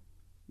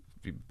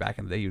 Back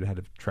in the day, you'd have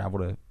to travel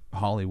to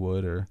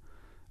Hollywood or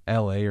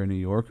LA or New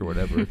York or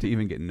whatever to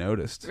even get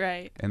noticed.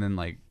 Right. And then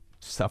like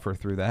suffer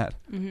through that.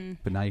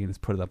 But now you can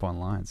just put it up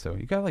online. So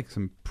you got like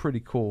some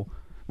pretty cool.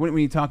 When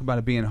you talk about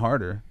it being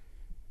harder,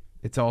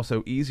 it's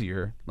also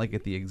easier, like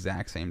at the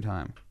exact same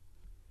time.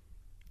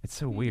 It's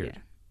so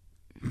weird.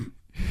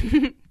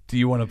 Yeah. Do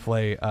you want to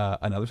play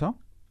another song?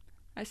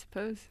 I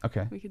suppose.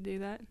 Okay. We could do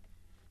that.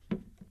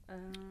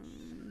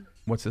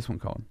 What's this one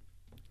called?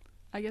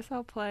 I guess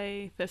I'll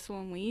play Thistle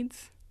and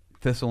Weeds.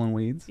 Thistle and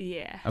Weeds?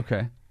 Yeah.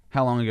 Okay.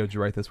 How long ago did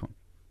you write this one?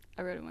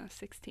 I wrote it when I was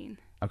 16.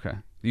 Okay.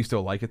 Do you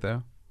still like it,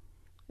 though?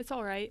 It's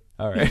all right.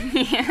 All right.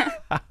 Yeah.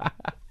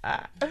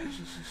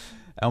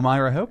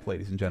 Elmira Hope,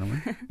 ladies and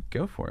gentlemen.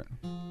 Go for it.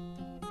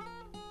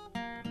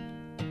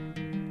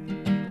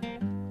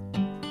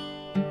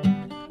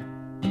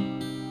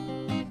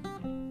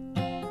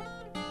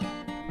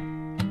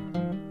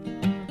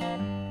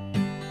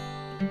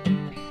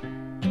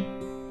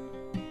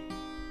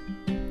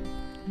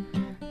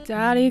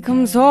 Daddy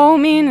comes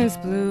home in his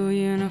blue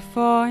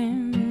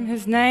uniform,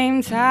 his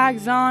name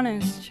tags on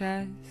his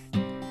chest.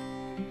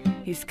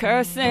 He's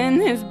cursing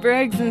his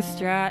Briggs and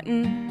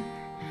Stratton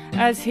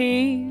as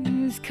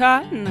he's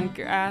cutting the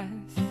grass.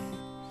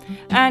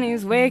 And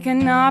he's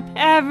waking up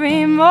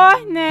every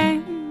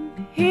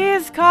morning,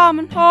 he's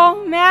coming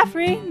home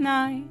every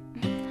night.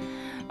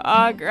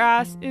 Our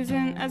grass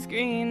isn't as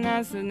green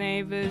as the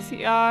neighbor's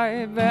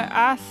yard, but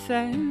I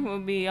said we'll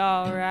be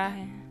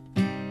alright.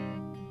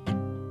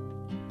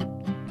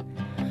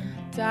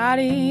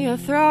 Daddy, you're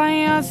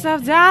throwing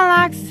yourself down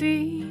like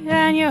seed,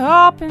 and you're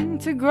hoping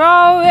to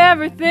grow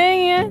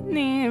everything you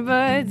need.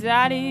 But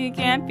Daddy, you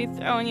can't be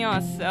throwing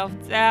yourself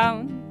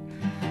down,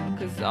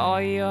 'cause all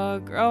you're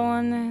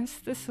growing is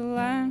thistle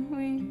and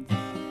weeds.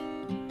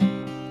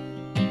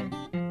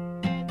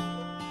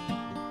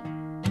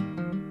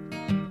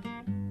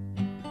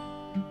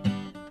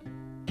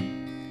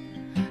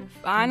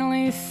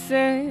 Finally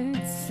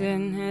sits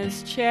in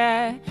his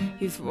chair,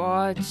 he's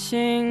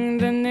watching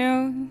the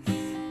news.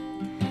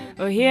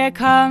 Oh, here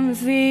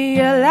comes the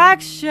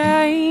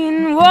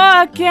election,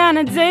 what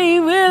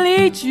candidate will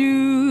he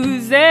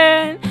choose?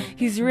 And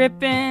he's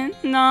ripping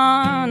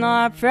on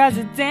our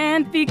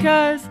president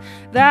because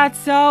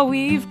that's all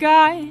we've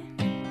got.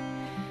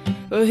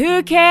 Well,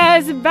 who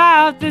cares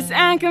about this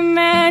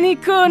anchorman? He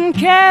couldn't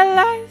care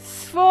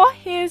less for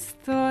his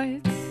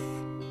thoughts.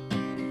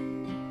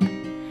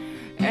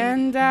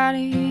 And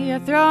Daddy, you're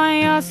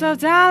throwing yourself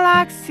down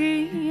like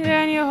seed,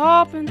 and you're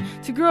hoping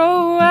to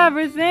grow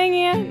everything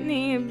you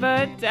need.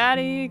 But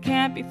Daddy, you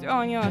can't be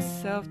throwing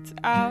yourself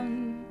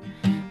down,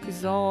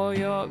 'cause all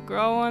you're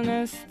growing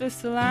is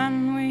thistle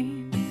and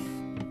weeds.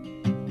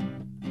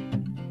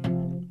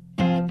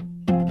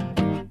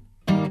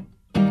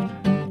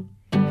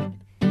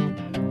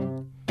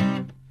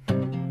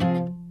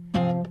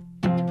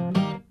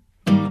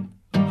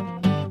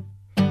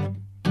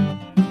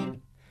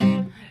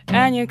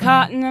 and you're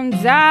cutting them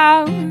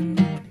down.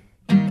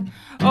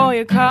 Oh,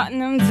 you're cutting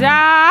them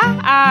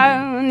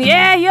down.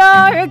 Yeah,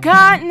 you're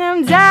cutting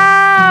them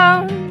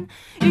down.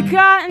 You're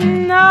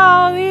cutting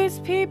all these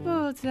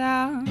people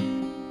down.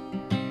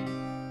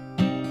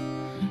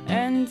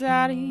 And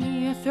daddy,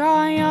 you're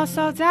throwing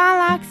yourself down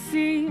like a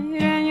seed,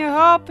 and you're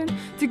hoping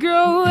to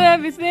grow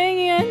everything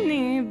you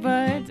need.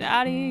 But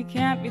daddy, you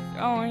can't be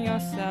throwing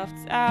yourself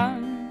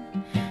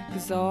down,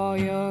 'cause all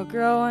you're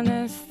growing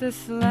is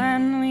thistle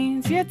and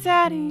weeds. Yeah,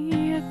 daddy,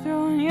 you're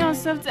throwing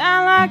yourself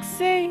down like a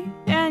seed,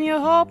 and you're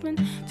hoping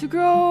to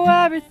grow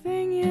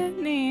everything you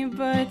need.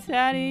 But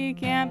daddy, you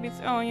can't be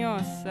throwing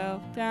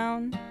yourself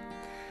down,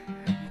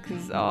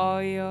 'cause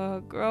all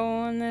you're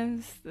growing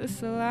is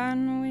thistle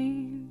and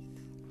weeds.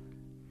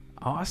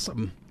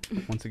 Awesome.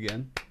 Once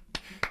again.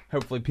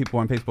 Hopefully people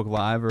on Facebook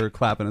Live are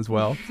clapping as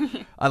well.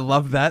 I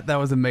love that. That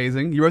was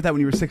amazing. You wrote that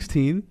when you were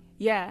 16?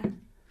 Yeah.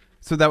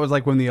 So that was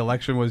like when the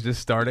election was just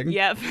starting?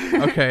 Yep.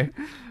 Okay.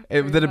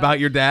 Was it about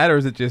your dad, or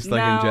is it just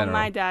like in general? No,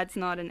 my dad's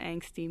not an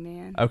angsty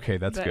man. Okay,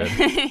 that's But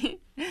good.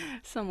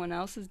 someone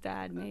else's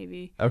dad,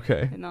 maybe.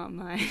 Okay. But not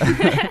mine.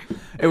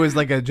 It was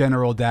like a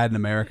general dad in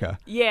America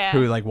Yeah.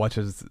 who like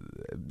watches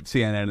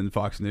CNN and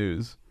Fox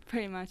News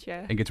Pretty much,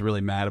 yeah. and gets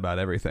really mad about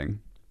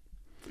everything.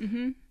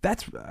 Mm-hmm.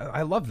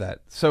 I love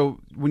that.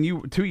 So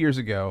when 2 years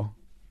ago,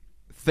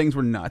 things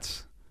were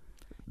nuts.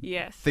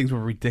 Yes. Things were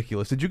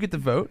ridiculous. Did you get to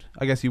vote?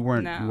 I guess you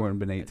weren't. No, You weren't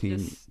been 18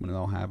 just when it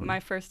all happened. My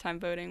first time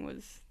voting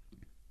was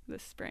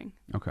this spring.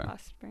 Okay.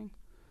 Last spring.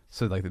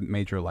 So like the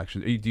major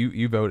elections.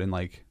 You vote in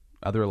like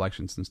other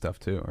elections and stuff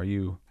too? Are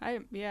you?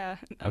 Yeah.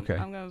 Okay.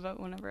 I'm gonna vote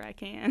whenever I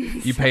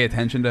can. You pay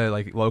attention to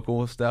like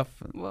local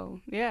stuff?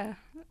 Well, yeah.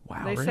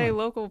 Wow. They really? say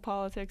local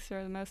politics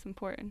are the most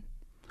important.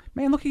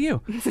 Man, look at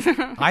you.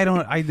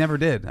 I never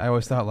did. I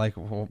always thought like,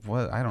 well,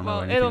 what? I don't know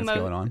anything that's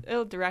going on.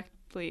 It'll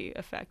directly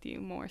affect you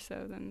more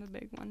so than the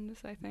big ones,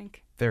 I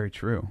think. Very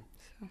true.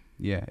 So.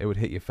 Yeah, it would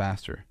hit you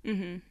faster,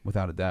 Mhm.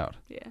 without a doubt.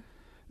 Yeah.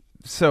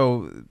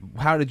 So,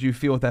 how did you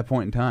feel at that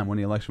point in time when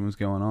the election was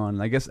going on?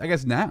 And I guess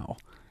now.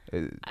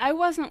 I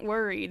wasn't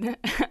worried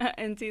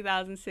in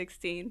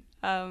 2016.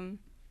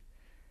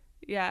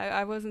 Yeah,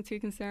 I wasn't too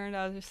concerned.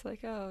 I was just like,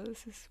 oh,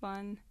 this is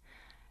fun.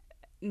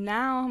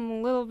 Now I'm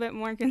a little bit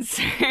more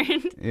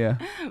concerned. Yeah.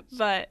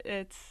 But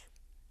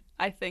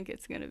I think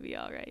it's going to be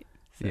all right.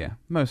 So. Yeah,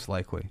 most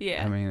likely.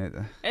 Yeah. I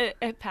mean,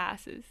 It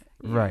passes.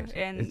 you Right. know,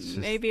 And It's just-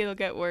 maybe it'll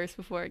get worse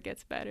before it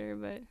gets better,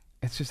 but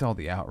it's just all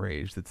the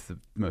outrage that's the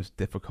most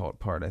difficult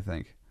part, I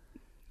think.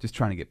 Just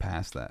trying to get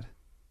past that.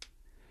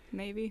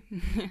 maybe.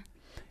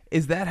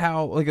 Is that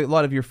how, like, a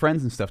lot of your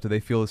friends and stuff, do they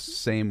feel the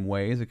same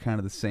way? Is it kind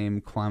of the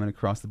same climate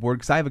across the board?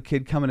 Because I have a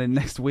kid coming in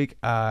next week.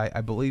 I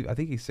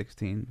think he's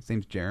 16. His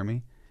name's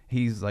Jeremy.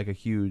 He's like a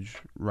huge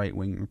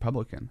right-wing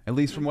Republican. At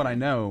least from what I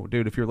know.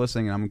 Dude, if you're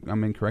listening and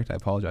I'm incorrect, I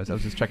apologize. I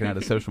was just checking out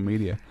his social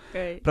media.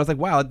 Right. But I was like,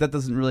 wow, that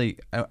doesn't really,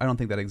 I don't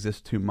think that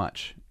exists too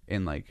much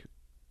in like,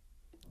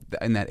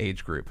 in that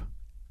age group.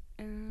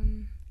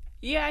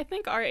 Yeah, I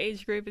think our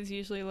age group is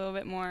usually a little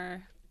bit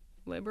more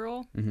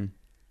liberal. Mm-hmm.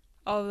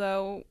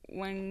 Although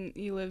when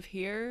you live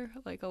here,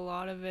 like a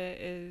lot of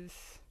it is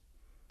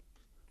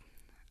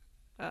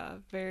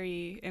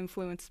very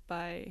influenced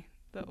by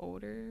the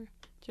older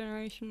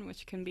generation,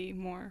 which can be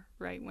more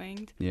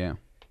right-winged. Yeah.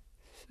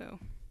 So.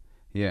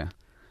 Yeah.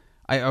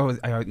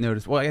 I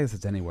noticed, well, I guess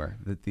it's anywhere,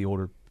 that the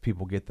older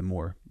people get,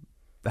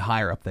 the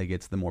higher up they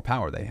get, the more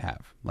power they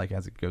have, like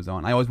as it goes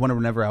on. I always wonder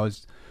whenever I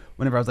was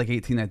like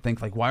 18, I'd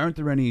think like, why aren't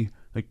there any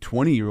like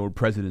 20-year-old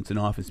presidents in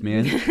office,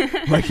 man?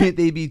 Why can't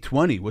they be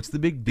 20? What's the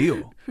big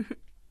deal?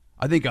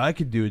 I think I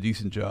could do a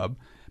decent job.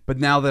 But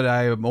now that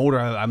I am older,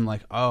 I'm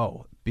like,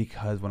 oh,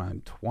 because when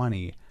I'm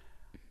 20,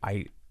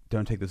 I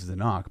don't take this as a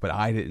knock, but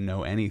I didn't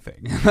know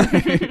anything.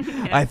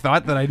 I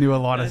thought that I knew a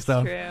lot of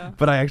stuff, true.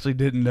 but I actually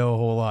didn't know a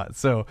whole lot.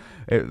 So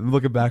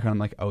looking back on it, I'm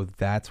like, oh,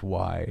 that's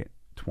why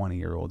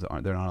 20-year-olds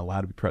they're not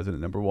allowed to be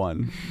president, number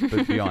one.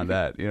 But beyond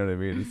that, you know what I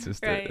mean? It's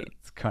just Right.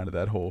 it's kind of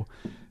that whole,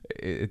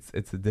 it's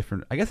a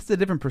different, I guess it's a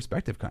different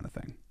perspective kind of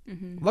thing.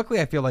 Mm-hmm.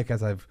 Luckily, I feel like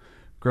as I've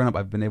grown up,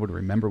 I've been able to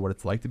remember what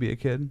it's like to be a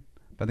kid.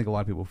 But I think a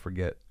lot of people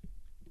forget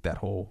that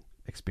whole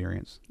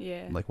experience,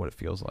 Yeah. like what it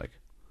feels like.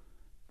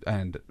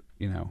 And,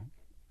 you know,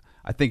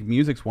 I think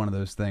music's one of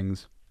those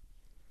things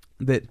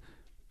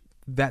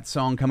that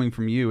song coming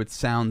from you, it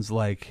sounds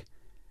like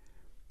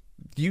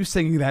you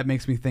singing that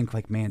makes me think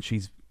like, man,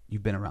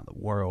 you've been around the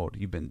world.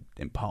 You've been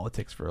in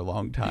politics for a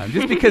long time.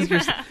 Just because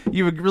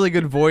you have a really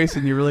good voice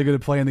and you're really good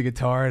at playing the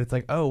guitar. And it's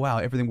like, oh, wow,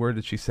 everything word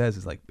that she says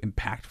is like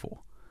impactful.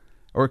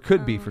 Or it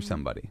could be for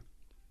somebody.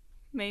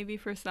 Maybe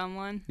for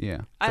someone.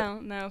 Yeah. I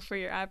don't know for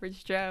your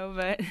average Joe,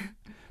 but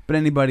But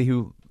anybody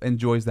who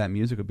enjoys that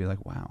music would be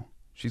like, wow,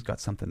 she's got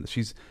something.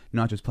 She's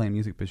not just playing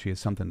music, but she has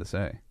something to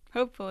say.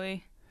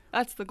 hopefully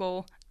that's the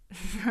goal.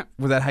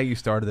 Was that how you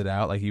started it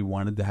out? Like you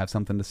wanted to have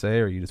something to say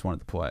or you just wanted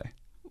to play?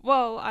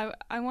 Well,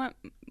 I want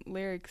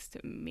lyrics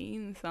to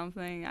mean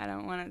something. I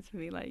don't want it to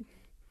be like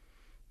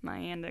my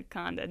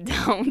anaconda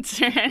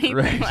don't or anything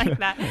Right. like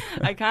that.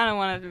 I kind of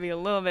want it to be a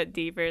little bit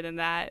deeper than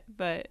that,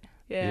 but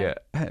yeah.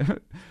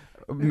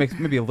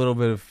 maybe a little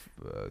bit of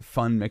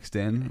fun mixed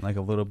in, like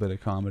a little bit of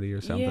comedy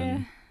or something. Yeah.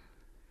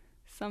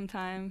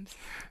 Sometimes.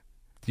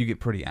 Do you get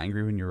pretty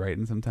angry when you're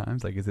writing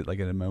sometimes? Like, is it like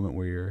at a moment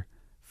where you're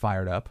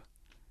fired up?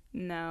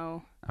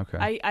 No.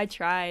 Okay. I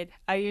tried.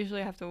 I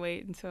usually have to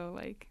wait until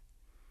like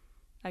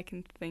I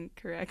can think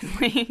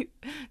correctly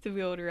to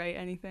be able to write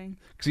anything.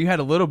 Because you had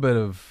a little bit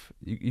of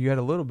you had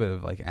a little bit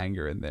of like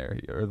anger in there,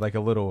 or like a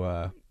little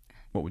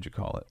what would you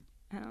call it?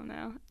 I don't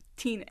know.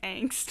 Teen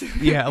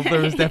angst. Yeah,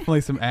 there was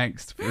definitely some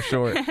angst for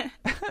sure.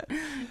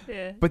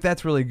 Yeah. But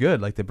that's really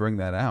good, like to bring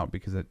that out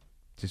because it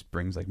just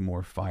brings like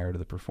more fire to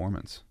the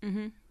performance.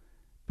 Mhm.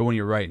 But when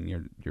you're writing,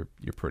 you're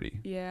pretty.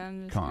 Yeah,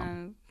 I'm just Calm.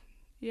 kind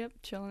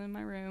of chilling in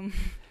my room.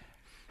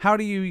 How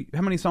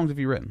many songs have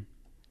you written?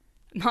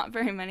 Not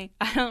very many.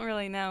 I don't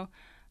really know.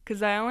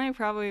 Because I only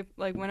probably,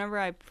 like, whenever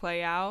I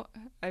play out,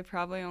 I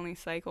probably only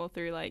cycle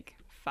through, like,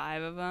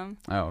 5 of them.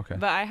 Oh, okay.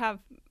 But I have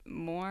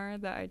more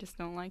that I just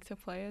don't like to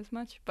play as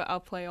much. But I'll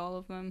play all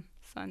of them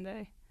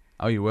Sunday.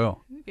 Oh, you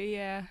will.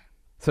 Yeah.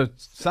 So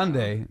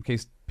Sunday, in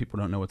case people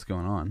don't know what's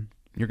going on,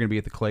 you're going to be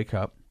at the Clay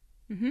Cup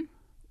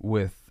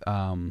with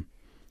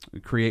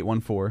Create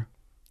 1-4.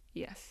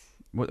 Yes.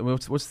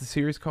 What's the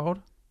series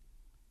called?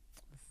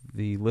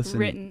 The Listen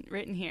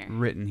Written Here.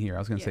 Written Here. I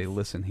was going to say Yes.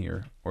 Listen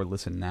Here or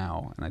Listen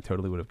Now, and I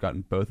totally would have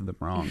gotten both of them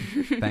wrong.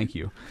 Thank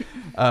you.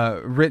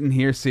 Written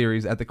Here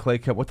series at the Clay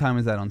Cup. What time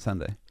is that on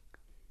Sunday?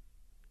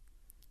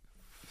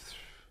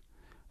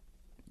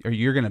 Or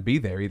you're going to be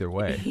there either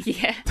way.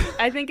 Yeah.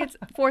 I think it's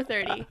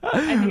 4:30.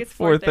 I think it's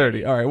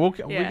 4:30. All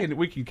right, Yeah.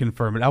 we can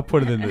confirm it. I'll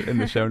put it in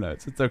the show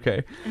notes. It's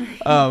okay.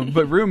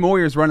 But Rue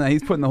Moyer's running that.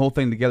 He's putting the whole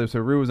thing together. So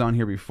Rue was on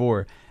here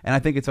before, and I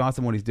think it's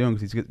awesome what he's doing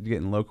because he's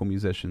getting local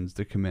musicians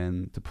to come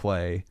in to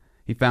play.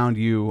 He found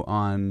you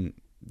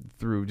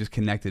through just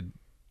connected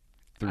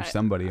through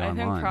somebody I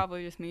online. think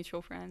probably just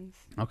mutual friends.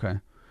 Okay.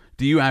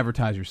 Do you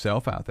advertise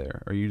yourself out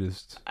there, or you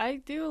just I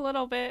do a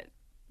little bit,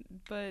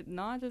 but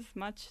not as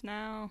much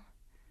now.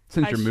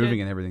 since I you're moving should-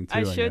 and everything too?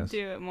 I I should guess.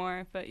 do it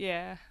more, but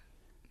yeah.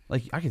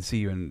 Like I can see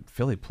you in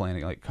Philly playing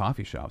at like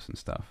coffee shops and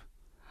stuff.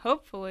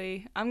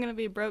 Hopefully, I'm gonna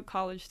be a broke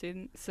college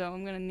student, so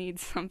I'm gonna need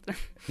something.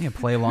 Yeah,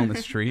 play along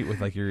the street with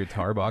like your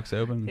guitar box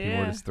open. And people are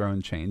Yeah. just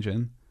throwing change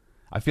in.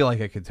 I feel like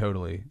it could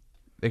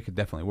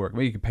definitely work.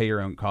 Maybe you could pay your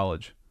own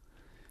college.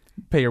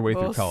 Pay your way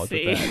We'll through college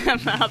see with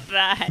that. about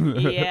that.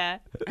 Yeah.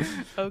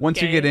 Okay.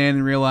 Once you get in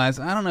and realize,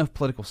 I don't know if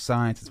political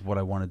science is what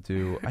I want to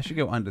do. I should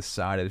go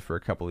undecided for a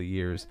couple of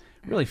years,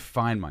 really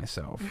find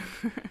myself.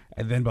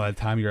 And then by the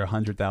time you're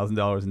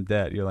 $100,000 in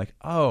debt, you're like,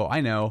 oh, I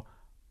know.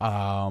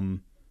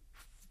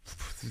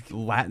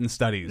 Latin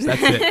studies.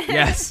 That's it.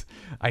 Yes.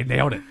 I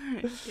nailed it.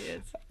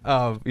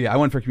 Yes. Yeah, I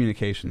went for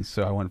communications,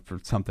 so I went for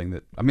something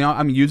that, I mean,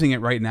 I'm using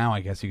it right now,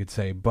 I guess you could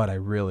say, but I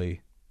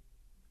really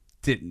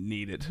didn't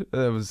need it.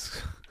 It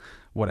was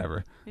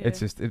whatever. Yeah. It's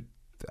just,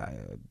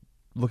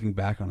 looking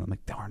back on it, I'm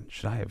like, darn,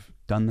 should I have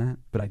done that?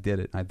 But I did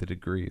it. I had the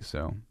degree,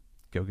 so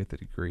go get the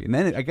degree. And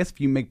then I guess if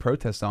you make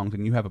protest songs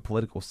and you have a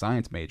political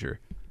science major,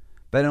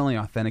 that only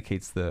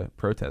authenticates the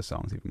protest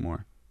songs even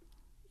more.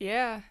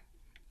 Yeah.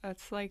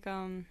 That's like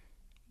the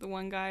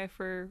one guy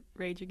for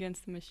Rage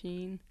Against the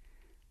Machine.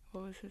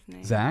 What was his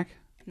name? Zach?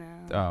 No.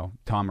 Oh,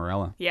 Tom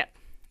Morello. Yep.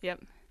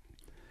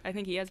 I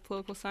think he has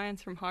political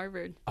science from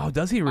Harvard. Oh,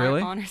 does he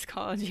really? Honors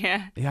college,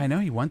 yeah. Yeah, I know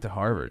he went to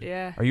Harvard.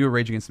 Yeah. Are you a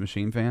Rage Against the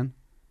Machine fan?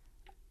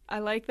 I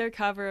like their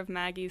cover of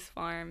Maggie's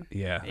Farm.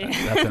 Yeah,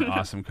 Yeah. that's an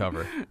awesome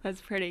cover. That's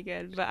pretty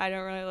good, but I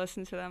don't really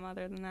listen to them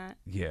other than that.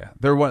 Yeah,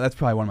 that's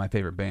probably one of my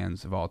favorite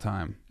bands of all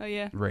time. Oh,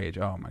 yeah. Rage.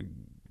 Oh my,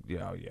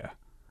 yeah,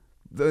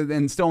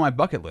 and still on my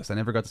bucket list. I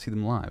never got to see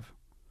them live.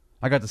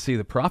 I got to see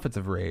the Prophets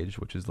of Rage,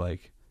 which is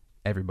like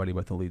everybody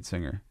but the lead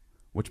singer,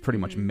 which pretty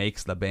much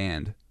makes the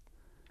band,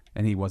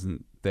 and he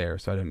wasn't there,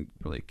 so I didn't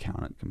really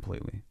count it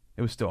completely.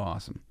 It was still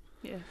awesome.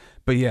 Yeah.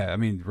 But yeah, I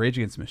mean, Rage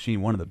Against the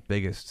Machine, one of the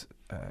biggest.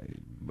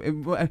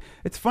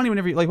 It's funny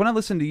whenever when I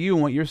listen to you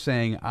and what you're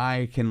saying,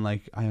 I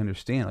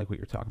understand like what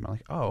you're talking about.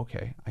 Like, oh,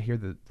 okay, I hear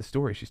the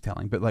story she's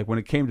telling. But like when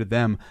it came to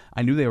them,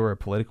 I knew they were a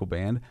political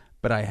band,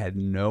 but I had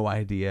no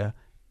idea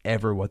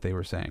ever what they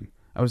were saying.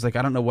 I was like,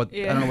 I don't know what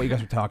you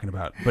guys are talking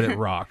about, but it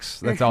rocks.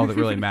 That's all that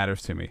really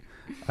matters to me.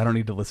 I don't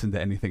need to listen to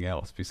anything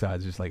else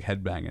besides just like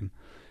headbanging.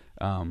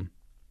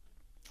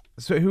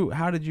 So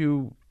how did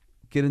you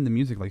get into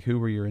music? Like, who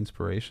were your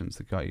inspirations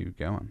that got you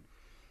going?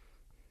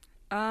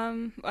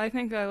 I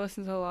think I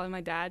listened to a lot of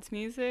my dad's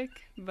music,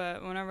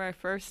 but whenever I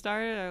first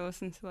started, I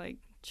listened to like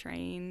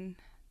Train,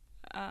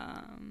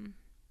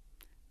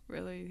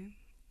 really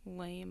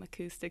lame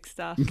acoustic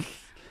stuff.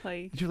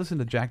 Like, Did you listen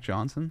to Jack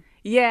Johnson?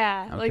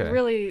 yeah, like Okay.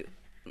 really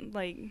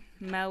like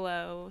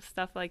mellow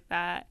stuff like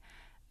that.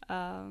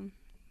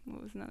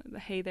 What was the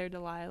Hey There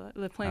Delilah,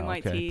 the Plain Oh,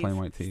 White okay, Tees, Plain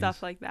White Tees.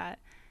 stuff like that.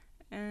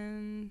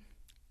 And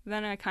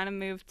then I kind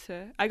of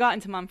I got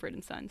into Mumford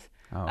and Sons.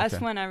 Oh, That's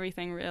okay. when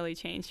everything really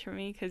changed for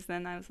me, because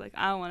then I was like,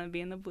 I want to be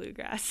in the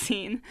bluegrass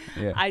scene.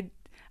 Yeah.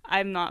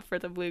 I'm not for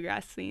the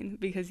bluegrass scene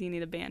because you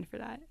need a band for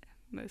that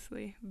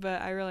mostly.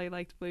 But I really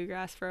liked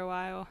bluegrass for a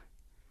while,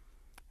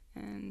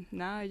 and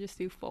now I just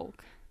do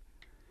folk.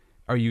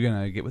 Are you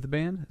gonna get with the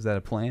band? Is that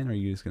a plan? Or are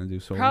you just gonna do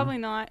solo? Probably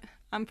not.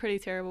 I'm pretty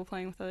terrible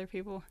playing with other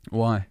people.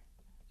 Why?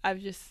 I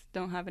just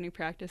don't have any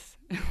practice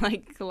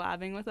like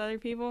collabing with other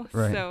people.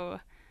 Right. So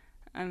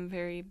I'm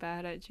very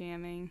bad at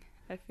jamming.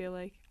 I feel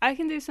like I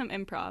can do some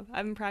improv.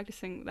 I've been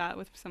practicing that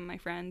with some of my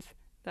friends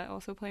that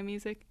also play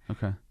music.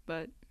 Okay.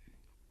 But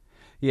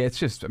Yeah, it's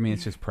just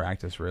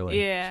practice, really.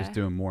 Yeah. It's just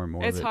doing more and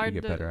more it's of it. hard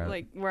You get better to at it.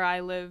 like where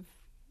I live.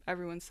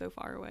 Everyone's so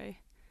far away,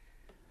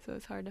 so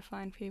it's hard to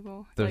find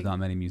people. There's like, not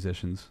many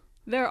musicians.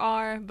 There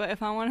are, but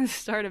if I want to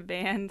start a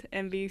band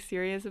and be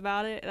serious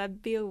about it,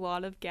 that'd be a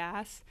lot of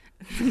gas,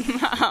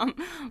 a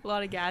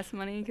lot of gas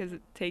money because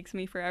it takes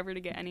me forever to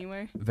get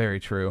anywhere. Very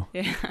true.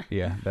 Yeah.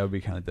 Yeah, that would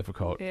be kind of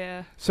difficult.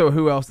 Yeah. So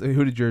who else?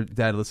 Who did your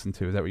dad listen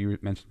to? Is that what you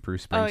mentioned?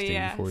 Bruce Springsteen Oh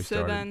yeah. before we So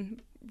started.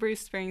 then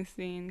Bruce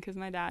Springsteen, because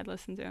my dad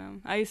listened to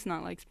him. I used to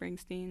not like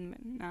Springsteen,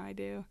 but now I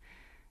do.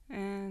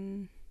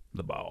 And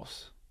The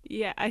Boss.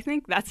 yeah, I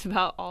think that's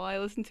about all I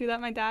listen to that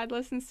my dad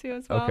listens to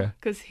as well. Okay.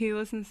 Because he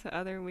listens to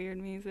other weird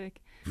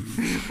music.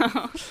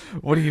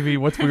 What do you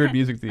mean? What's weird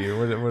music to you?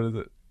 What is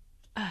it?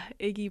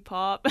 Iggy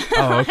Pop.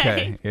 Oh,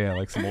 okay. Yeah,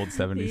 like some old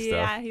 70s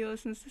Yeah, stuff. he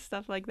listens to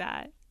stuff like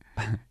that.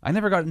 I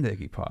never got into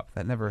Iggy Pop.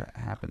 That never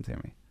happened to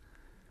me.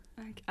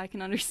 I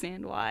can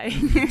understand why.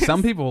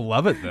 Some people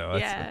love it, though.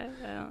 Yeah.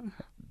 I don't-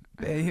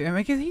 I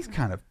mean, he's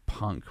kind of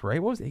punk,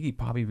 right? What was Iggy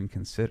Pop even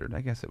considered?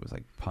 I guess it was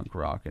like punk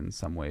rock in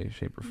some way,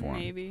 shape, or form.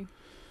 Maybe.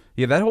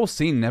 Yeah, that whole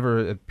scene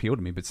never appealed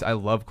to me, but I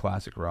love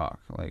classic rock,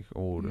 like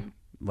old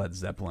Led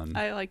Zeppelin,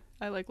 I like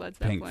Led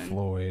Zeppelin. Pink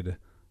Floyd.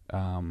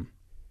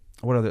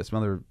 What other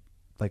some other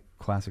like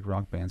classic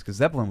rock bands? Because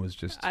Zeppelin was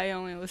just I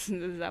only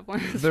listen to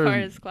Zeppelin as They're- far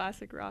as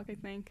classic rock, I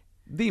think.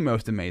 the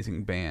most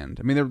amazing band.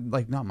 I mean, they're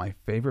like not my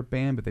favorite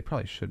band, but they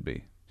probably should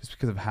be, just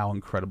because of how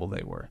incredible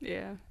they were,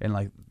 Yeah. and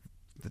like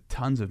the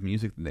tons of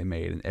music that they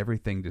made, and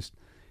everything just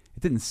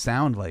it didn't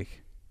sound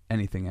like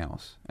anything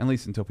else, at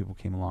least until people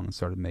came along and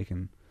started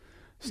making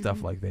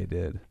stuff like they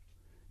did.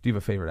 Do you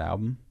have a favorite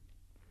album?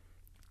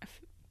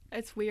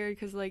 It's weird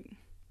because, like,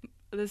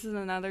 this is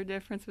another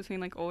difference between,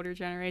 like, older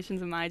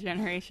generations and my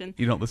generation.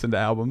 You don't listen to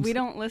albums? We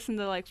don't listen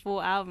to, like,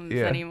 full albums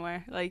Yeah.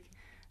 anymore. Like,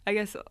 I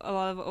guess a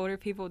lot of older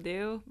people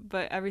do,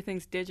 but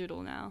everything's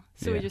digital now.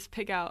 So we Yeah. just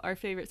pick out our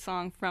favorite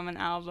song from an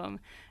album,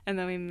 and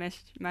then we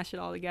mesh it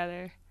all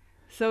together.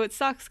 So it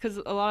sucks because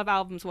a lot of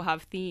albums will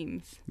have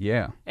themes,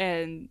 Yeah.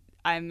 and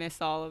I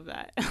miss all of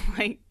that.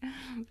 Like,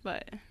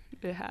 but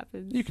it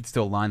happens. You could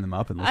still line them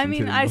up and listen I to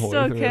mean, them I the whole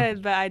still way through.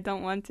 could, but I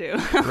don't want to.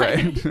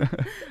 Right.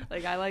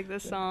 Like, I like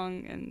this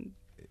song, and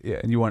Yeah,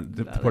 and you want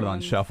to The put other it on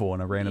ones. shuffle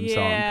and a random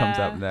song comes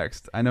up Yeah.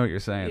 next. I know what you're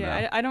saying,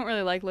 yeah, though. I don't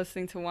really like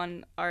listening to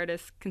one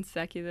artist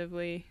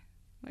consecutively,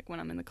 like when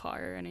I'm in the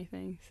car or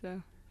anything.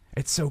 So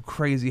It's so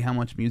crazy how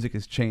much music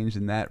has changed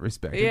in that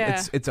respect.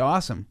 Yeah. It's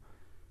awesome.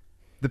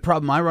 The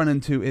problem I run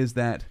into is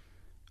that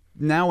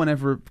now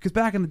whenever, because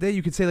back in the day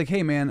you could say like,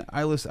 hey man,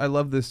 I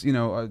love this, you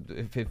know,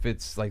 if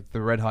it's like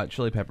the Red Hot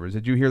Chili Peppers,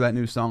 did you hear that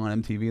new song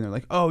on MTV? And they're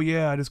like, oh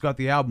yeah, I just got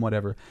the album,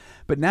 whatever.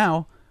 But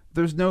now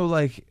there's no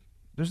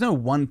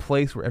one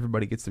place where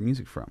everybody gets their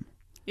music from.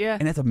 yeah,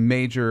 And that's a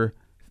major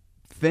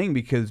thing,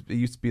 because it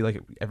used to be like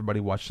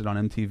everybody watched it on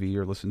MTV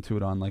or listened to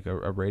it on like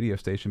a radio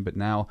station, but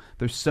now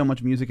there's so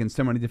much music in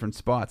so many different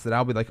spots that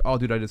I'll be like, oh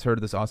dude, I just heard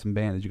of this awesome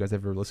band, did you guys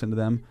ever listen to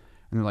them?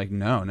 And they're like,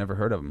 no, never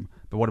heard of them.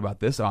 But what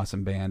about this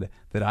awesome band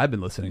that I've been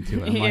listening to?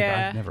 And I'm like,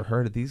 Yeah. I've never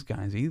heard of these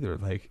guys either.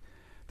 Like,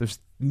 there's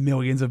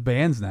millions of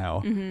bands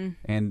now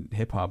and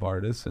hip hop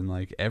artists and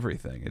like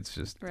everything. It's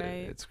just Right.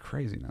 it's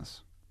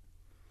craziness.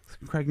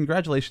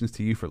 Congratulations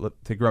to you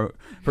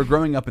for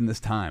growing up in this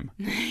time.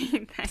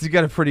 'Cause you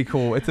got a pretty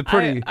cool. It's a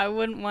pretty. I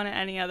wouldn't want it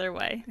any other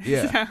way.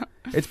 Yeah, So,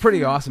 it's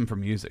pretty awesome for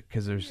music,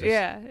 because there's just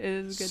yeah, it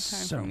is a good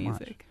time so for much.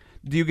 music.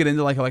 Do you get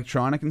into like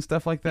electronic and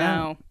stuff like that?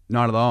 No.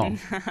 Not at all.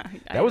 I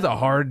That was a don't.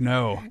 hard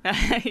no.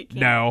 I can't.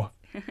 No.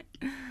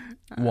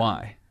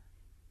 Why?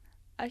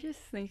 I just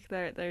think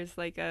that there's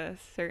like a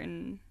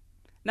certain.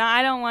 No,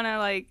 I don't want to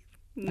like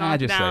knock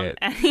just say down it.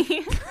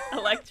 any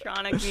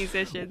electronic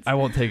musicians. I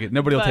won't take it.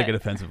 Nobody will take But-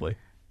 it offensively.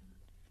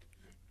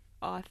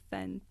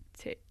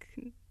 Authentic.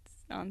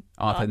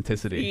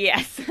 Authenticity.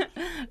 Yes,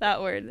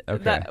 that word.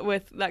 Okay.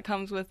 That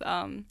comes with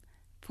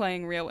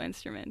playing real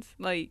instruments.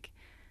 Like,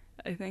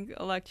 I think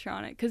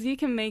electronic, because you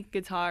can make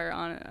guitar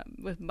on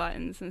with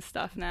buttons and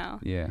stuff now,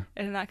 Yeah.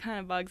 and that kind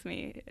of bugs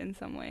me in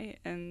some way.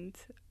 And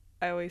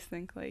I always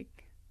think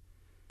like,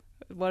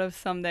 what if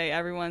someday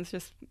everyone's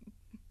just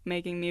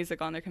making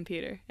music on their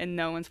computer and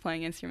no one's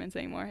playing instruments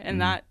anymore? And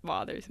that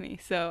bothers me.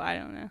 So I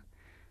don't know.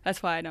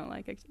 That's why I don't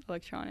like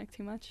electronic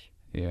too much.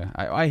 Yeah,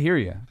 I hear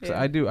you. So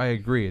Yeah. I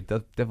agree. It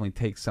does definitely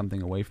takes something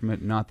away from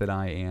it. Not that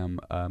I am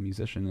a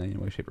musician in any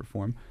way, shape, or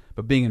form,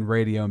 but being in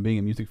radio and being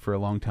in music for a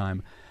long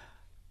time,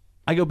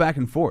 I go back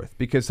and forth,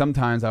 because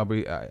sometimes I'll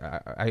be.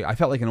 I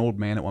felt like an old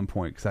man at one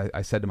point, because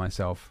I said to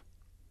myself,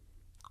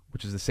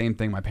 which is the same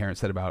thing my parents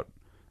said about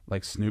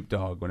like Snoop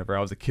Dogg whenever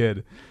I was a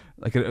kid,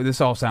 like this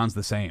all sounds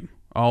the same.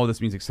 All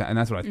this music, and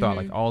that's what I thought.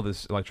 Like all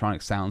this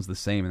electronic sounds the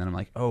same, and then I'm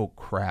like, oh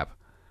crap.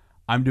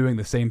 I'm doing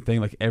the same thing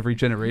like every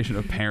generation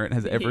of parent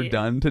has ever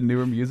done to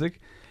newer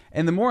music.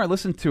 And the more I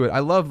listen to it, I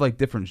love like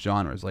different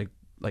genres. Like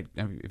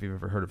if you've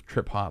ever heard of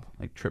trip hop,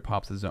 like trip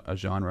hop's a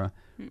genre,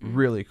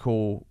 really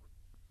cool,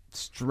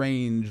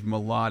 strange,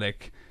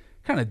 melodic,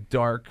 kind of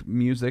dark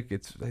music.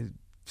 It's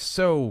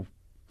so,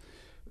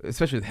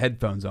 especially with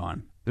headphones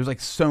on, there's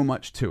like so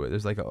much to it.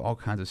 There's like all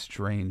kinds of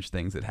strange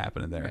things that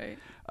happen in there.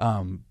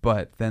 Right.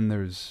 But then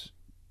there's,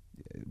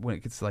 when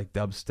it gets to like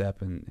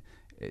dubstep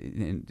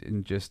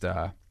and just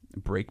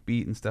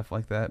breakbeat and stuff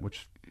like that,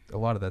 which a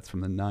lot of that's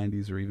from the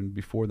 90s or even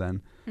before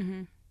then.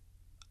 Mm-hmm.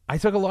 I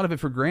took a lot of it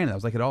for granted. I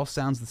was like, it all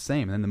sounds the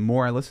same. And then the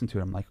more I listen to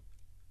it, I'm like,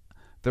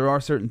 there are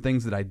certain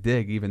things that I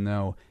dig, even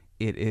though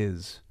it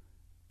is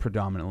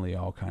predominantly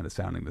all kind of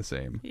sounding the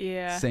same.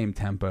 Yeah. Same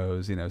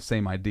tempos, you know,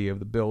 same idea of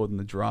the build and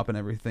the drop and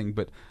everything.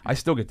 But I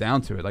still get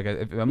down to it. Like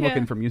if I'm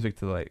looking for music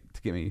to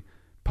get me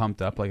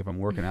pumped up, like if I'm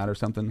working out or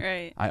something,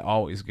 right. I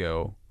always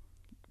go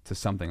to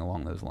something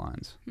along those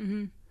lines.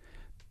 Mm-hmm.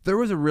 There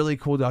was a really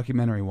cool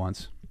documentary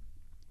once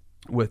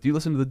do you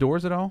listen to The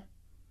Doors at all?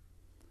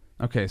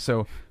 Okay,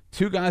 so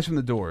 2 guys from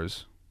The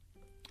Doors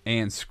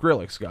and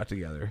Skrillex got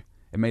together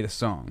and made a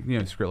song. You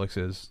know who Skrillex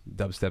is,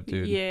 dubstep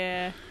dude.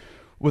 Yeah.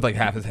 With like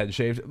half his head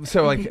shaved.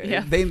 So like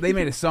Yeah. they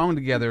made a song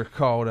together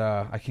called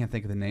I can't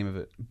think of the name of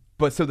it.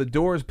 But so The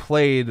Doors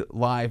played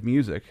live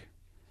music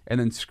and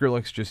then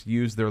Skrillex just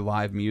used their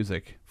live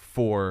music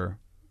for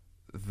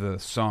the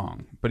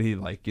song. But he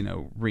like, you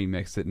know,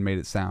 remixed it and made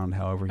it sound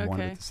however he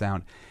wanted it to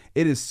sound.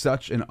 It is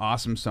such an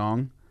awesome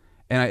song.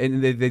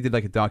 And they did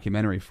like a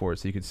documentary for it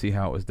so you could see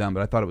how it was done.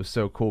 But I thought it was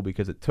so cool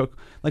because it took,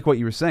 like what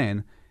you were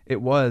saying,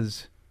 it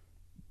was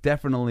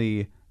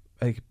definitely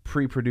like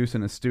pre-produced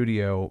in a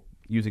studio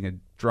using a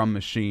drum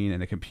machine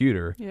and a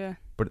computer. Yeah.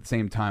 But at the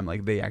same time,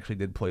 like they actually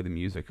did play the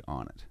music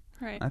on it.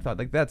 Right. And I thought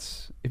like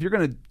that's, if you're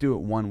going to do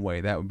it one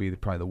way, that would be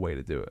probably the way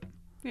to do it.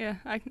 Yeah,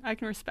 I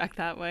can respect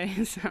that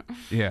way. So.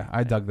 Yeah,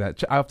 I dug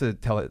that. I'll have to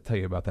tell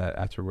you about that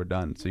after we're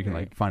done so you can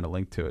like find a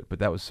link to it. But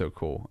that was so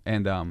cool.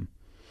 And did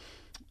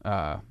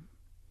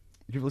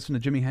you ever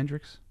listen to Jimi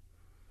Hendrix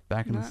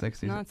back in the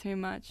 60s? Not too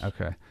much.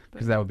 Okay.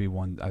 Because that would be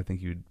one I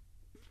think you'd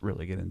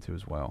really get into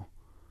as well.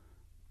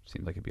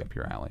 Seems like it'd be up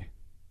your alley.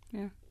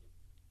 Yeah. Do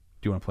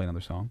you want to play another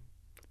song?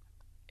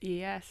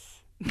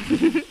 Yes.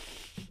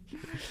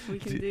 We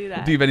can do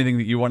that. Do you have anything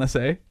that you want to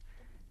say?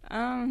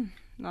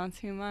 Not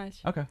too much.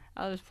 Okay.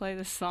 I'll just play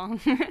this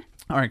song.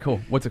 All right,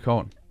 cool. What's it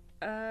called?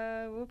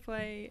 We'll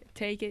play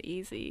Take It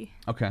Easy.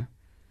 Okay.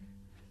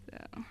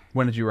 So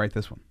When did you write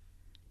this one?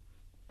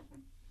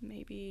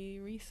 maybe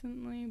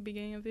recently,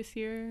 beginning of this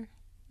year,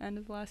 end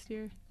of last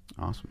year.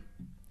 Awesome.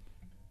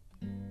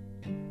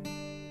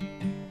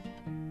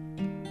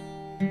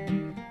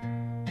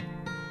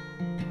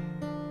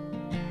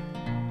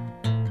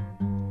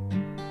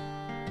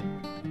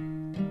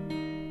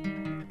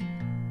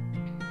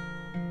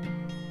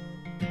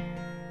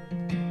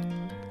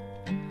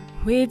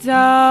 We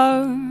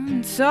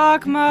don't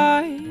talk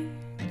much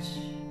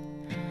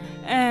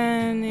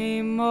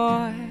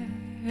anymore,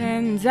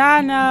 and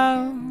I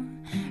know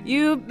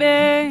you've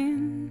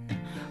been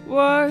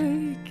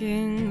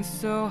working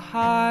so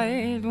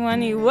hard.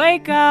 When you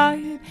wake up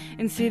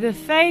and see the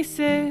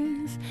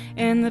faces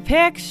in the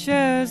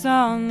pictures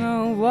on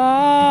the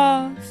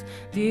walls,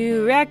 do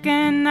you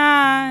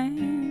recognize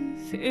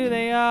who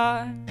they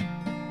are?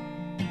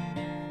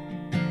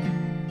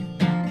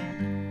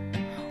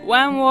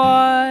 When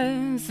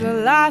was the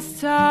last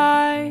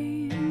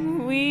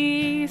time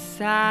we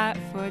sat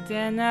for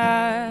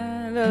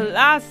dinner? The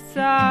last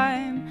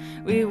time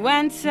we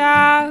went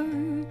out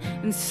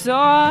and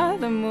saw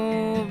the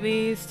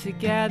movies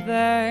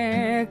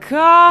together.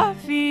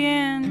 Coffee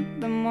in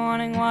the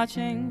morning,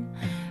 watching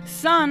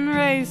sun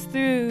rays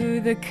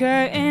through the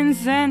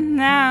curtains, and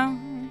now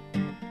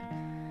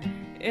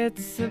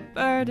it's a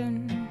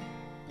burden.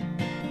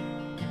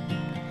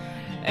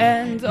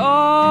 And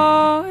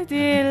oh,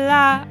 dear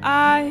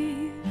life,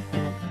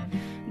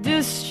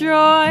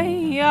 destroy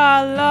your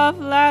love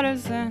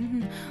letters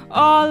and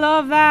all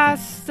of that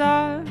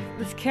stuff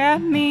that's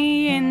kept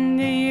me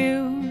into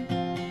you.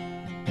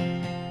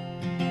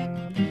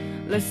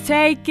 Let's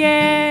take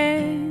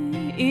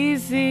it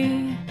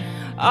easy.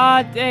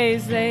 Our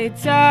days, they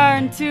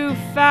turn too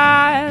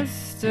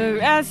fast to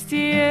rest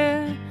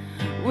here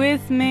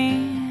with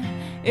me.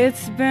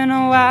 It's been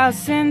a while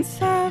since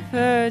I've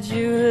heard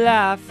you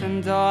laugh,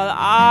 and all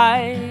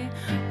I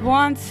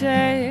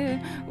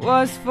wanted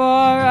was for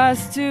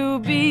us to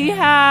be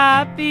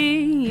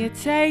happy. You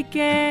take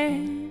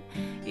it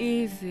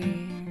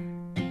easy.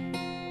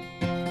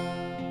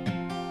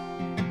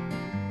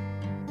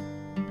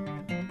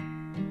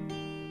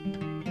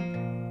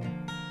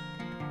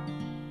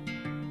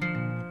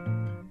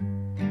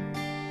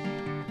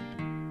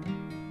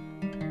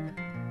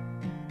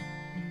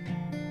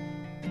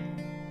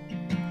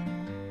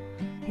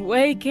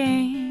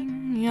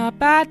 Waking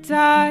up at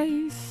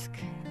dusk,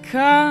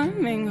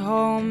 coming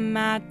home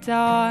at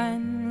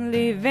dawn,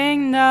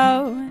 leaving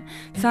no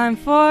time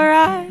for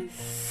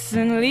us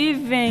and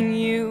leaving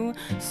you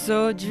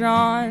so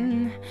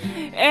drawn.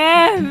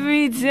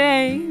 Every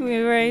day we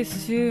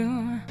race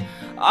to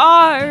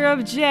our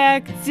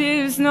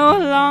objectives, no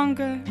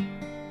longer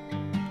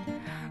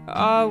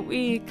are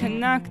we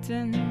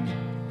connecting.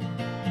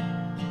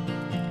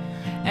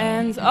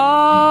 And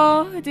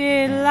all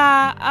did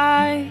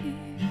life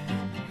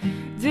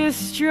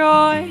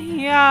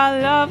destroy our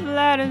love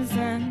letters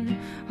and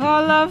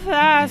all of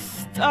that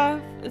stuff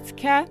that's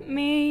kept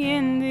me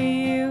into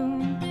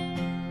you.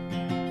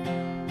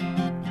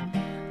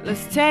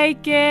 Let's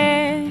take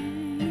it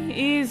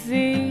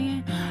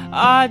easy.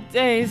 Our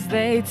days,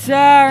 they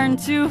turn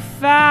too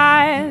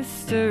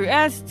fast to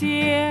rest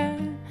here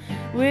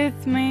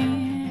with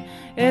me.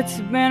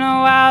 It's been a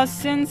while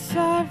since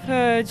I've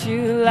heard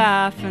you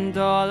laugh, and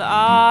all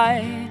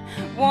I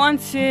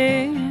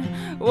wanted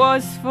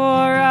was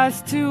for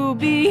us to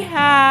be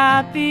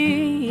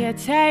happy. Yeah,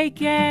 take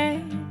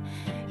it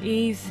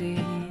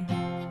easy.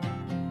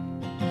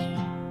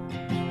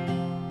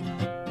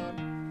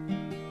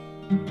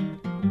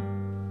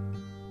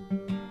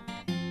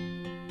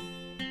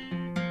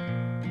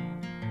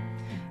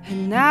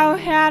 And now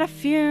at a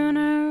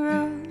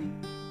funeral,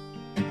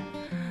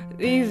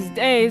 these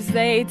days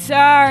they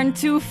turn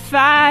too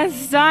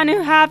fast. I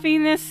knew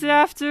happiness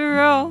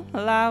after all.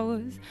 Well, I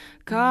was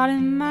caught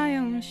in my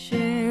own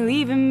shit,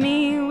 leaving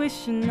me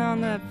wishing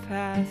on the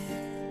past.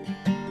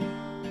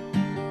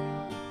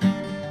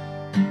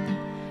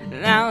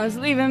 Now it's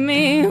leaving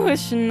me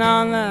wishing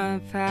on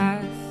the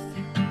past.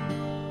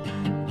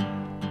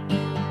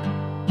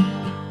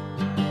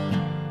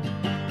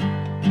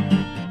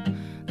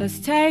 Let's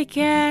take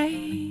it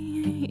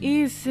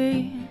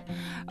easy.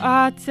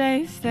 Our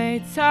days,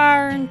 they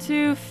turn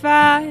too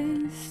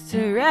fast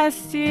to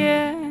rest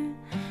here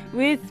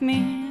with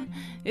me.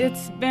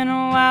 It's been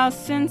a while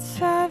since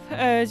I've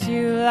heard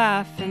you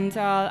laugh, and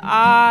all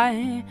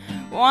I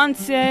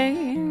wanted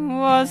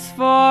was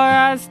for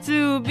us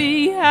to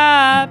be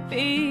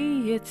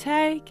happy. You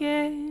take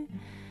it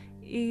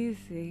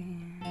easy.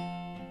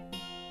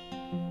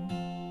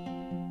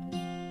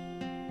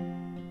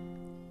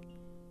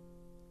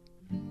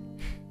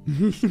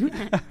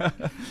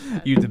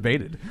 You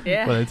debated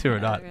Yeah, whether to or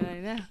not. Really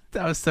know.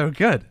 That was so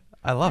good.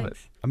 I love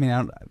Thanks. it. I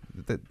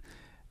mean,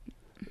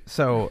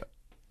 so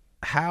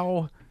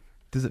how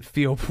does it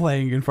feel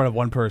playing in front of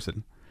one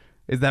person?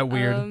 Is that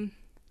weird?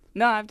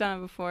 No, I've done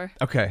it before.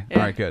 Okay. Yeah.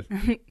 All right, good.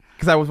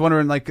 Because I was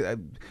wondering, like,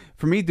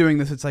 for me doing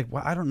this, it's like,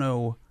 well, I don't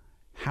know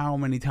how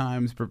many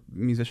times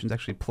musicians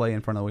actually play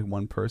in front of like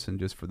one person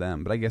just for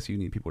them. But I guess you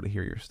need people to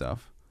hear your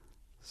stuff,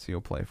 so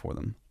you'll play for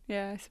them.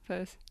 Yeah, I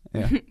suppose.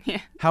 Yeah.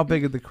 Yeah. How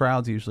big are the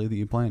crowds usually that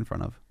you play in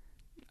front of?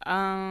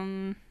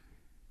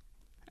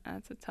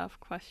 That's a tough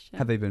question.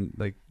 Have they been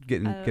like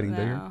getting I don't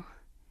bigger? know.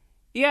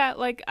 Yeah,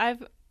 like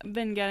I've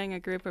been getting a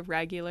group of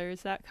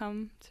regulars that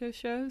come to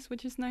shows,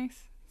 which is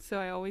nice. So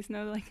I always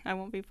know like I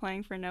won't be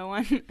playing for no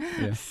one.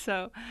 Yeah.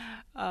 So,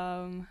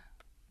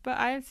 but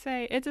I'd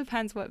say it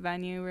depends what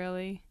venue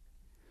really.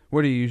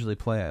 Where do you usually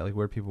play at? Like,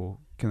 where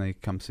people can they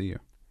come see you?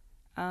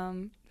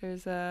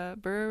 There's a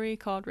brewery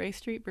called Ray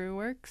Street Brew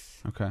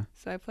Works. Okay.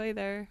 So I play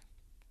there.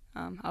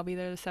 I'll be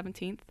there the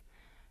 17th.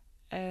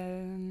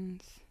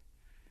 And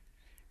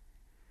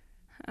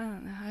I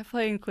don't know. I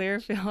play in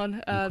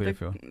Clearfield.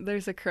 Clearfield.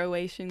 There's a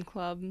Croatian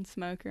club in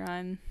Smoke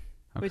Run,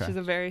 which Okay. is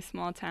a very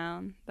small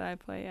town that I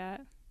play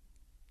at.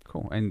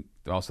 Cool. And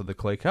also the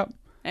Clay Cup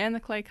And the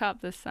Clay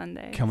Cup this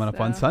Sunday. coming up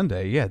on so-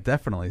 Sunday. Yeah,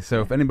 definitely.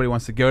 So if anybody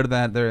wants to go to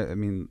that, I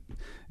mean,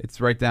 it's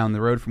right down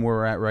the road from where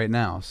we're at right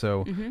now.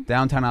 So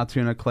downtown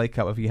Altoona, Clay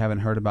Cup. If you haven't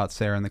heard about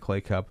Sarah and the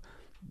Clay Cup,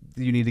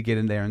 you need to get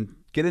in there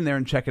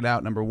and check it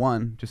out. Number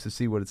one, just to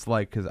see what it's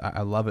like, because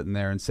I love it in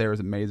there. And Sarah's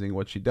amazing at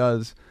what she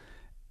does.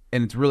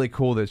 And it's really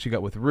cool that she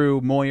got with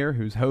Rue Moyer,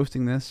 who's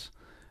hosting this,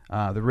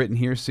 the Written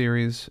Here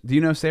series. Do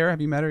you know Sarah?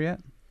 Have you met her yet?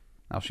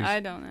 Oh, I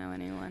don't know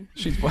anyone.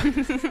 She's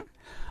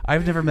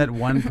I've never met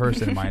one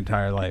person in my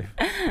entire life.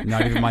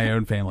 Not even my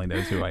own family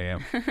knows who I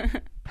am.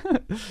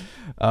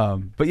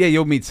 But yeah,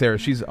 you'll meet Sarah.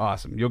 She's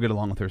awesome. You'll get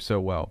along with her so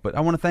well. But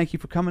I want to thank you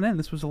for coming in.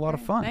 This was a lot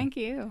of fun. Thank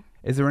you.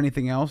 Is there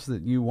anything else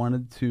that you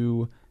wanted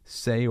to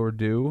say or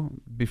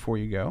do before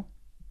you go?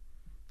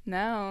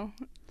 No.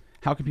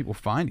 How can people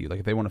find you? Like,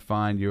 if they want to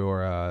find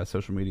your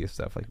social media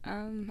stuff, like,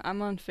 I'm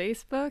on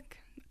Facebook,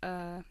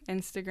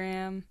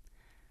 Instagram,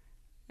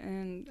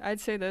 and I'd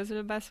say those are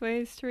the best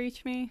ways to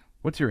reach me.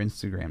 what's your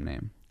Instagram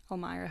name?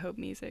 Elmira Hope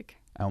Music.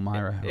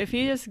 Elmira Hope. If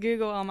you just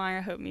Google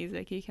Elmira Hope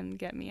Music, you can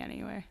get me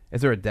anywhere.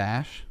 Is there a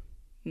dash?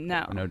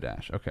 No. Or no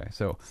dash. Okay,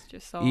 so It's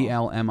just all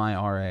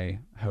ELMIRA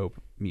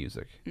Hope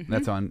Music.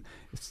 That's on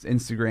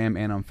Instagram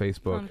and on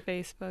Facebook. on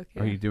Facebook.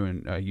 Yeah. Are you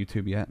doing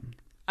YouTube yet?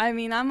 I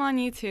mean, I'm on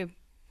YouTube.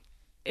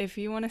 If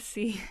you want to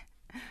see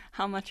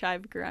how much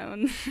I've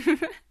grown,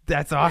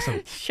 That's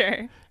awesome.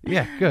 sure.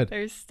 Yeah, good.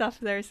 There's stuff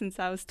there since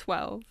I was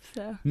 12,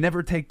 so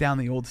Never take down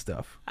the old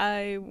stuff.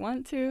 I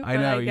want to, I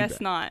but know, I you guess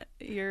bet. not.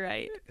 You're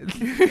right.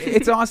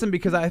 It's awesome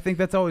because I think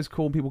that's always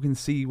cool. People can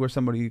see where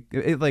somebody,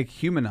 it like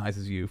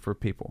humanizes you for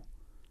people.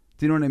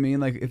 Do you know what I mean?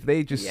 Like, if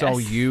they just saw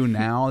Yes. you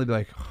now, they'd be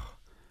like, "Oh,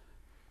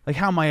 Like,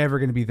 how am I ever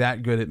going to be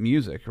that good at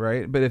music,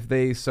 right? But if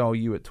they saw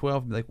you at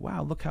 12, be like,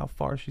 wow, look how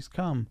far she's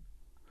come.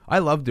 I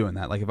love doing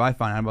that. Like, if I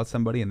find out about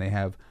somebody and they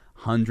have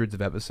hundreds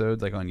of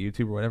episodes, like on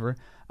YouTube or whatever,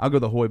 I'll go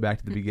the whole way back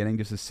to the beginning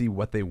just to see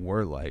what they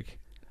were like.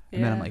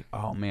 And then I'm like,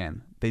 oh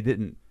man, they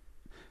didn't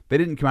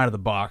come out of the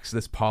box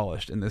this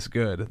polished and this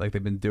good. Like,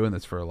 they've been doing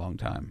this for a long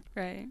time.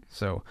 Right.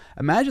 So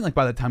imagine, like,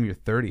 by the time you're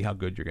 30, how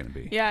good you're going to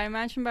be. Yeah, I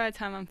imagine by the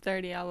time I'm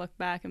 30, I'll look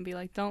back and be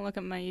like, don't look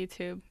at my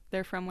YouTube.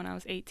 They're from when I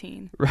was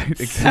 18. Right,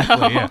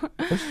 exactly,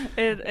 so,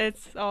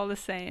 it's all the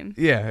same.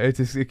 Yeah,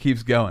 it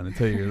keeps going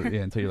until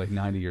you're like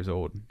 90 years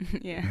old.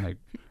 Yeah. Like,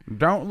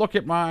 don't look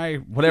at my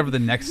whatever the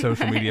next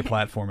social media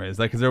platform is,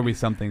 like, because there'll be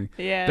something.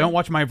 Yeah. Don't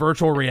watch my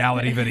virtual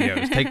reality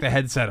videos. Take the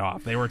headset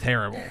off. They were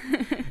terrible.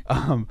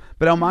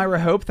 But Elmira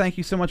Hope, thank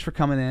you so much for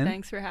coming in.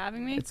 Thanks for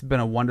having me. It's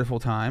been a wonderful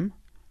time,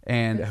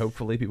 and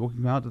hopefully people can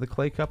come out to the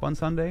Clay Cup on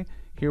Sunday,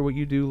 hear what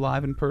you do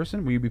live in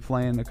person. Will you be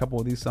playing a couple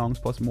of these songs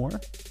plus more?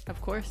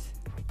 Of course.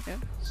 Yep.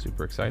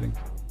 Super exciting.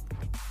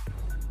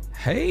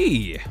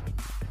 Hey,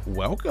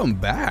 welcome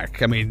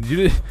back. I mean,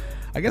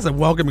 I guess I'm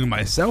welcoming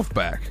myself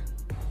back.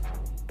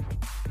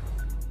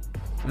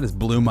 I just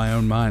blew my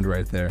own mind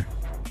right there.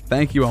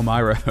 Thank you,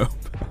 Elmira Hope.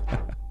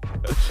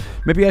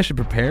 Maybe I should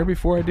prepare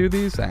before I do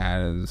these?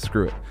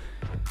 Screw it.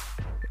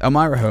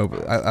 Elmira Hope,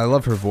 I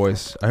love her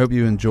voice. I hope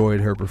you enjoyed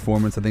her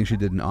performance. I think she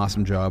did an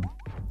awesome job.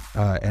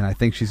 And I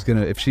think she's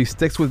going to, if she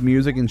sticks with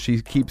music and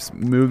she keeps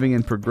moving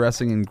and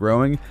progressing and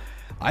growing,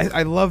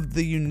 I love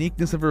the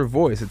uniqueness of her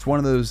voice. It's one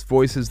of those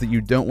voices that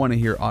you don't want to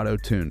hear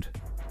auto-tuned.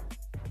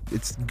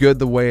 It's good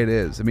the way it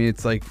is. I mean,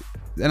 it's like,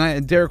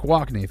 and Derek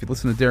Walkney, if you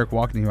listen to Derek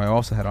Walkney, who I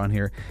also had on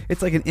here,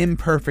 it's like an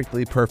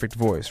imperfectly perfect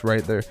voice,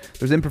 right?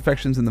 There's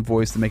imperfections in the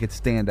voice that make it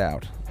stand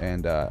out,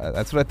 and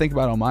that's what I think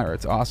about Elmira.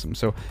 It's awesome.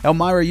 So,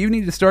 Elmira, you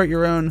need to start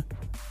your own,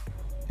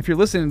 if you're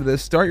listening to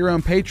this, start your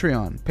own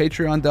Patreon,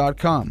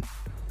 patreon.com,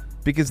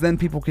 because then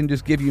people can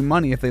just give you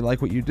money if they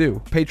like what you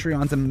do.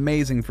 Patreon's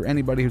amazing for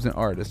anybody who's an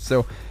artist.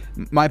 So,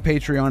 my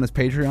Patreon is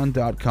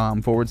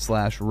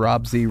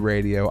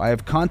patreon.com/RobZRadio. I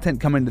have content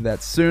coming to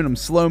that soon. I'm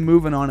slow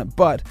moving on it,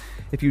 but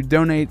if you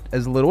donate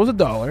as little as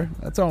 $1,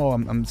 that's all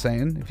I'm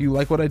saying. If you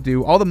like what I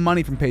do, all the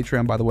money from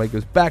Patreon, by the way,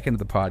 goes back into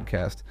the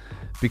podcast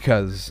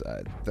because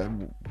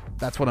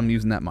that's what I'm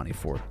using that money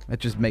for. It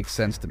just makes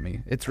sense to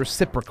me. It's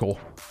reciprocal.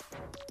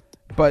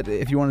 But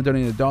if you want to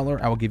donate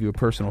 $1, I will give you a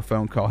personal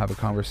phone call, have a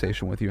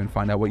conversation with you, and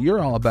find out what you're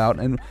all about,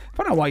 and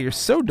find out why you're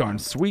so darn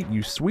sweet,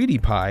 you sweetie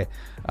pie.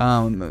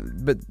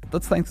 But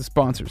let's thank the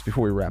sponsors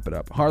before we wrap it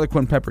up.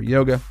 Harlequin Pepper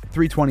Yoga,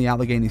 320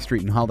 Allegheny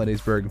Street in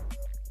Hollidaysburg.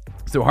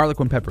 So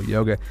Harlequin Pepper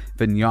Yoga,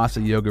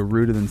 Vinyasa Yoga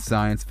rooted in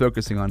science,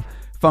 focusing on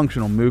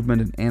functional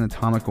movement and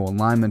anatomical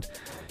alignment.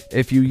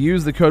 If you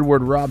use the code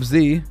word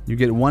RobZ, you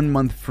get 1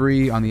 month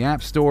free on the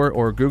App Store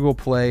or Google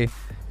Play.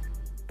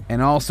 And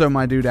also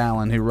my dude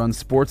Alan, who runs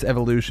Sports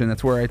Evolution.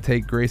 That's where I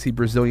take Gracie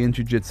Brazilian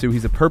Jiu-Jitsu.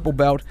 He's a purple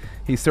belt.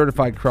 He's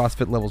certified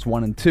CrossFit levels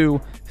 1 and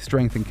 2,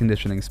 strength and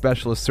conditioning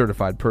specialist,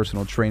 certified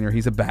personal trainer.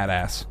 He's a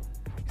badass.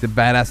 He's a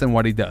badass in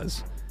what he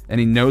does, and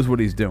he knows what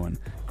he's doing.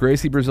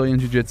 Gracie Brazilian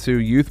Jiu-Jitsu,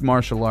 youth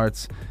martial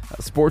arts,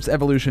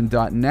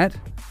 sportsevolution.net,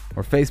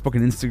 or Facebook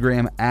and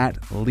Instagram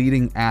at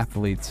Leading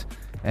Athletes.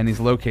 And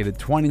he's located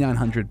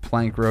 2900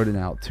 Plank Road in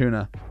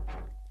Altoona.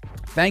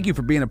 Thank you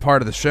for being a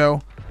part of the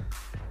show.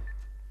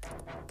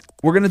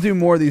 We're going to do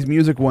more of these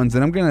music ones,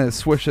 and I'm going to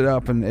switch it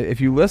up. And if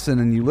you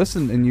listen and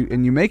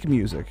you make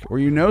music, or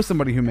you know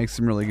somebody who makes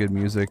some really good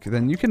music,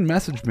 then you can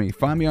message me.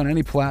 Find me on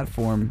any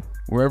platform,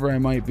 wherever I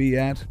might be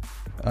at,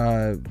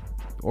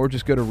 or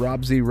just go to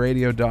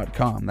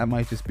robzradio.com. That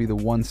might just be the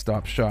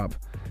one-stop shop,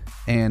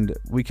 and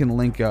we can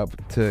link up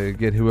to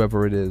get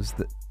whoever it is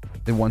that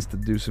wants to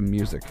do some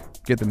music,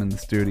 get them in the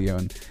studio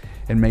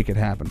and make it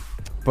happen.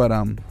 But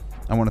I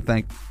want to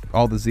thank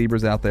all the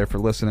zebras out there for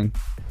listening.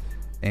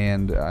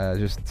 And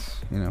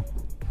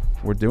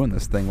we're doing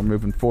this thing. We're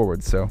moving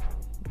forward. So,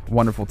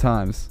 wonderful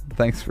times.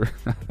 Thanks for...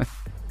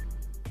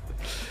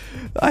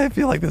 I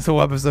feel like this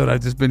whole episode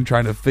I've just been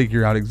trying to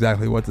figure out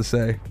exactly what to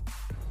say.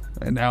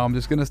 And now I'm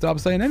just going to stop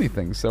saying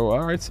anything. So,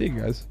 all right, see you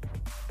guys.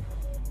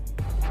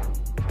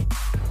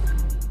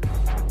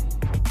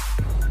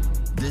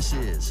 This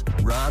is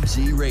Rob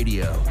Z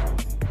Radio.